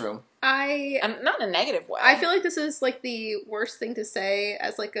 Harsh but true. And not in a negative way. I feel like this is, like, the worst thing to say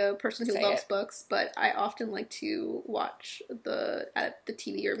as, like, a person who Say loves it. books, but I often like to watch the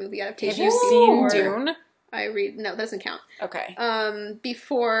TV or movie Have adaptations. you seen before Dune? I read... No, that doesn't count. Okay.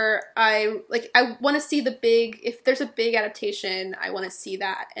 Before I want to see the big... If there's a big adaptation, I want to see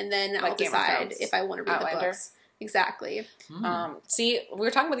that, and then I'll Like Game of decide Thrones. if I want to read the Outlander. books. Exactly. See, we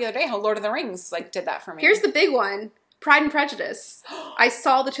were talking about the other day how Lord of the Rings, like, did that for me. Here's the big one. Pride and Prejudice. I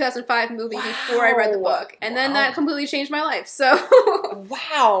saw the 2005 movie before I read the book, and then that completely changed my life. So,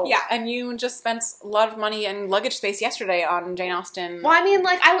 Wow. Yeah. And you just spent a lot of money and luggage space yesterday on Jane Austen. well, I mean,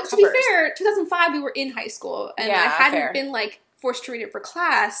 like, to be Covers. fair, 2005 we were in high school, and Yeah, I hadn't fair. been like forced to read it for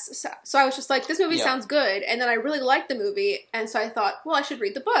class. So I was just like, this movie Yeah. sounds good, and then I really liked the movie, and so I thought, well, I should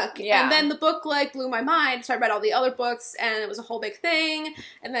read the book. Yeah. And then the book like blew my mind, so I read all the other books, and it was a whole big thing.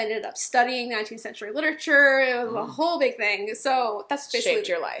 And then I ended up studying 19th century literature. It was a whole big thing. So that's basically Shaped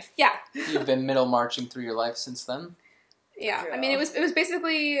your life. yeah. You've been middle marching through your life since then? Yeah, Yeah. I mean, it was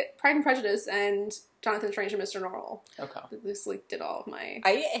basically Pride and Prejudice and Jonathan Strange and Mr. Norrell. Okay. This like did all of my.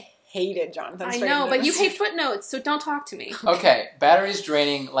 I hated Jonathan I Strange. know, but you hate footnotes, so don't talk to me. Okay, batteries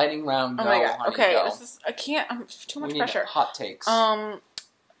draining, lightning round, Oh go, my god. honey, Okay. go. This is, I can't. I'm too much We need pressure. hot takes. All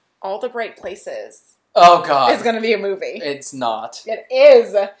the Bright Places oh god. is going to be a movie. It's not. It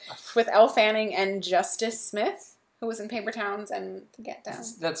is with Elle Fanning and Justice Smith, who was in Paper Towns and The Get Down.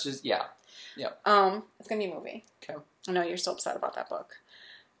 That's just, yeah. It's gonna be a movie. Okay. I know you're still upset about that book.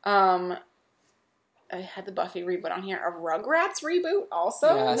 I had the Buffy reboot on here. A Rugrats reboot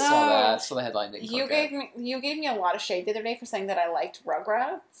also. Yeah, I saw that. Saw the headline. Didn't You click gave me a lot of shade the other day for saying that I liked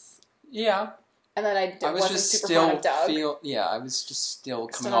Rugrats Yeah. and that I I was wasn't just super fond still of Doug. I was just still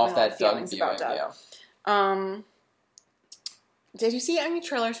coming Still off having a lot that of Doug feelings viewing. about Doug. Yeah. Did you see any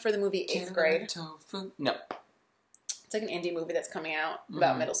trailers for the movie Eighth Grade? Tofu. No. It's like an indie movie that's coming out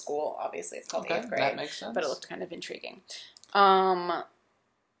about Mhm. middle school. Obviously, it's called Okay, Eighth Grade. that makes sense. But it looked kind of intriguing.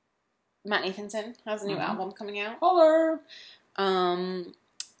 Matt Nathanson has a new Mhm. album coming out. Holler.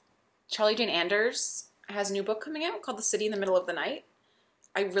 Charlie Jane Anders has a new book coming out called The City in the Middle of the Night.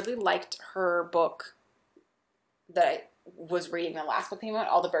 I really liked her book that I was reading the last book came out,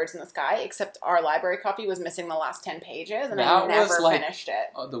 All the Birds in the Sky, except our library copy was missing the last 10 pages, and I That never was, like, finished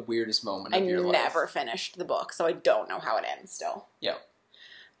it. Oh, the weirdest moment I of your life. never finished the book, so I don't know how it ends still. Yeah.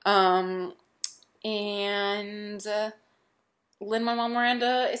 And Lin-Manuel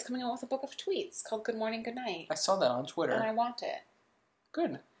Miranda is coming out with a book of tweets called Good Morning, Good Night. I saw that on Twitter. And I want it.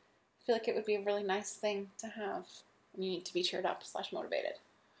 Good. I feel like it would be a really nice thing to have. You need to be cheered up / motivated.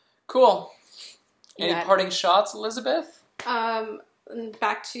 Cool. Any Yeah. parting shots, Elizabeth? And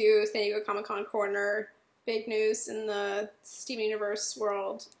back to San Diego Comic-Con corner. Big news in the Steven Universe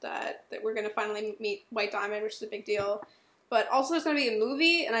world that we're going to finally meet White Diamond, which is a big deal. But also there's going to be a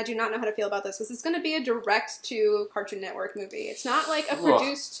movie, and I do not know how to feel about this, because it's going to be a direct-to Cartoon Network movie. It's not like a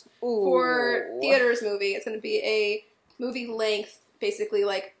produced for theaters movie. It's going to be a movie-length, basically,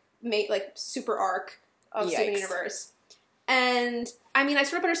 like super arc of Steven Yikes. Universe. And, I mean, I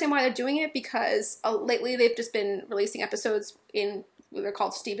sort of understand why they're doing it, because lately they've just been releasing episodes in what they're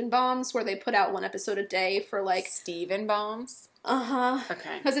called Steven Bombs, where they put out one episode a day for, like... Steven Bombs? Uh-huh.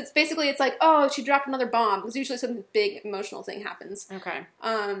 Okay. Because it's like, oh, she dropped another bomb, because usually some big emotional thing happens. Okay.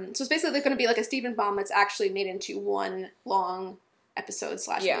 So it's basically going to be like a Steven Bomb that's actually made into one long episode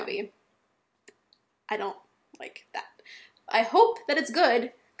 / Yeah. movie. I don't like that. I hope that it's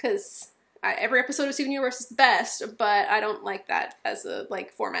good, because every episode of Steven Universe is the best, but I don't like that as a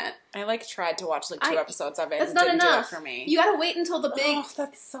format. I tried to watch 2 episodes of it. That's and not didn't enough do it for me. You gotta wait until the big... Oh,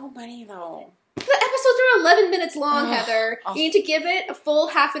 that's so many though. The episodes are 11 minutes long, Ugh. Heather. You need to give it a full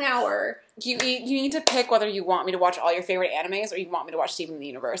half an hour. You need to pick whether you want me to watch all your favorite animes or you want me to watch Steven the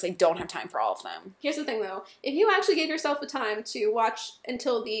Universe. I don't have time for all of them. Here's the thing, though. If you actually gave yourself the time to watch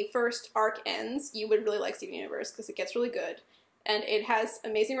until the first arc ends, you would really like Steven Universe, because it gets really good. And it has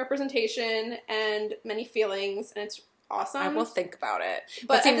amazing representation and many feelings, and it's awesome. I will think about it.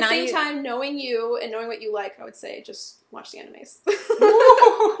 But see, at the now same you- time, knowing you and knowing what you like, I would say just watch the animes.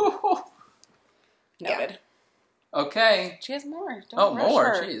 Noted. Okay. She has more. Don't Oh, rush more.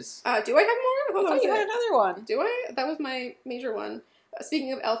 her. Jeez. Do I have more? I I thought that thought was you had it. another one. Do I? That was my major one.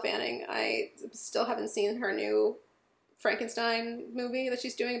 Speaking of Elle Fanning, I still haven't seen her new Frankenstein movie that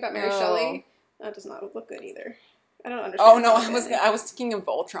she's doing about Mary Oh. Shelley. That does not look good either. I don't understand. Oh no, Falcon. I was thinking of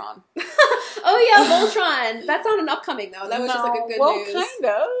Voltron. Oh yeah, Voltron. That's not an upcoming though. That was just like a good news. Kind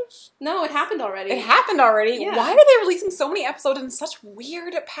of. No, it happened already. It happened already. Yeah. Why are they releasing so many episodes in such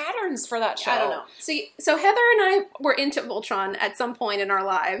weird patterns for that show? I don't know. So Heather and I were into Voltron at some point in our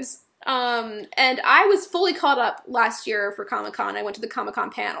lives. And I was fully caught up last year for Comic-Con. I went to the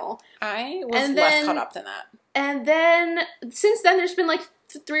Comic-Con panel. I was And less then- caught up than that. And then, since then, there's been like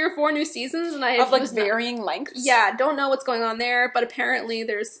 3 or 4 new seasons, and I Of like was not- varying lengths. Yeah, don't know what's going on there, but apparently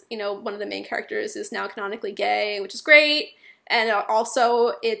there's, one of the main characters is now canonically gay, which is great. And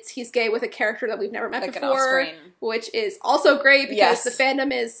also, he's gay with a character that we've never met Like an before, off-screen. which is also great because Yes. the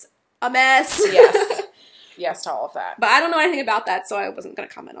fandom is a mess. Yes. Yes to all of that. But I don't know anything about that, so I wasn't going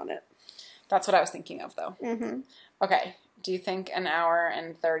to comment on it. That's what I was thinking of, though. Mm-hmm. Okay. Do you think an hour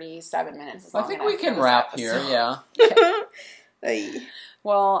and 37 minutes is I long think enough we for can this wrap here. episode? Yeah. Ay.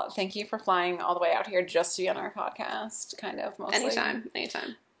 Well, thank you for flying all the way out here just to be on our podcast, kind of, mostly.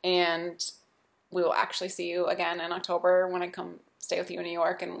 Anytime. And we will actually see you again in October when I come stay with you in New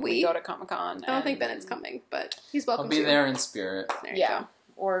York and we go to Comic-Con. I don't think Bennett's coming, but he's welcome I'll be to. there in spirit. There you Yeah. go.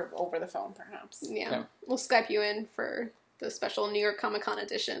 Or over the phone, perhaps. Yeah. Okay. We'll Skype you in for the special New York Comic-Con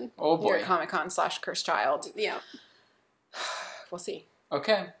edition. Oh New York boy. Comic-Con / Cursed Child. Yeah. We'll see.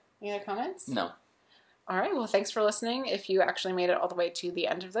 Okay. Any other comments? No. All right. Well, thanks for listening. If you actually made it all the way to the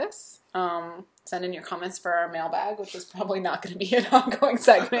end of this, send in your comments for our mailbag, which is probably not going to be an ongoing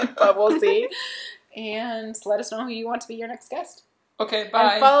segment, but we'll see. And let us know who you want to be your next guest. Okay.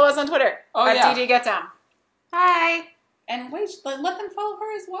 Bye. And follow us on Twitter Oh, at yeah. DD Get Down. Hi. And wait, let them follow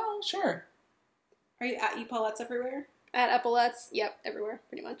her as well. Sure. Are you at Epaulettes everywhere? At Epaulettes. Yep, everywhere,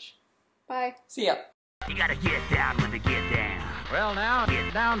 pretty much. Bye. See ya. You gotta get down with the get down. Well now,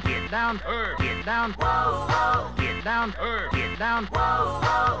 get down, get down, get down, whoa, whoa, get down, get down, whoa,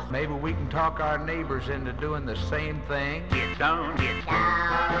 whoa. Maybe we can talk our neighbors into doing the same thing. Get down, get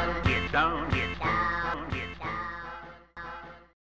down, get down, get down.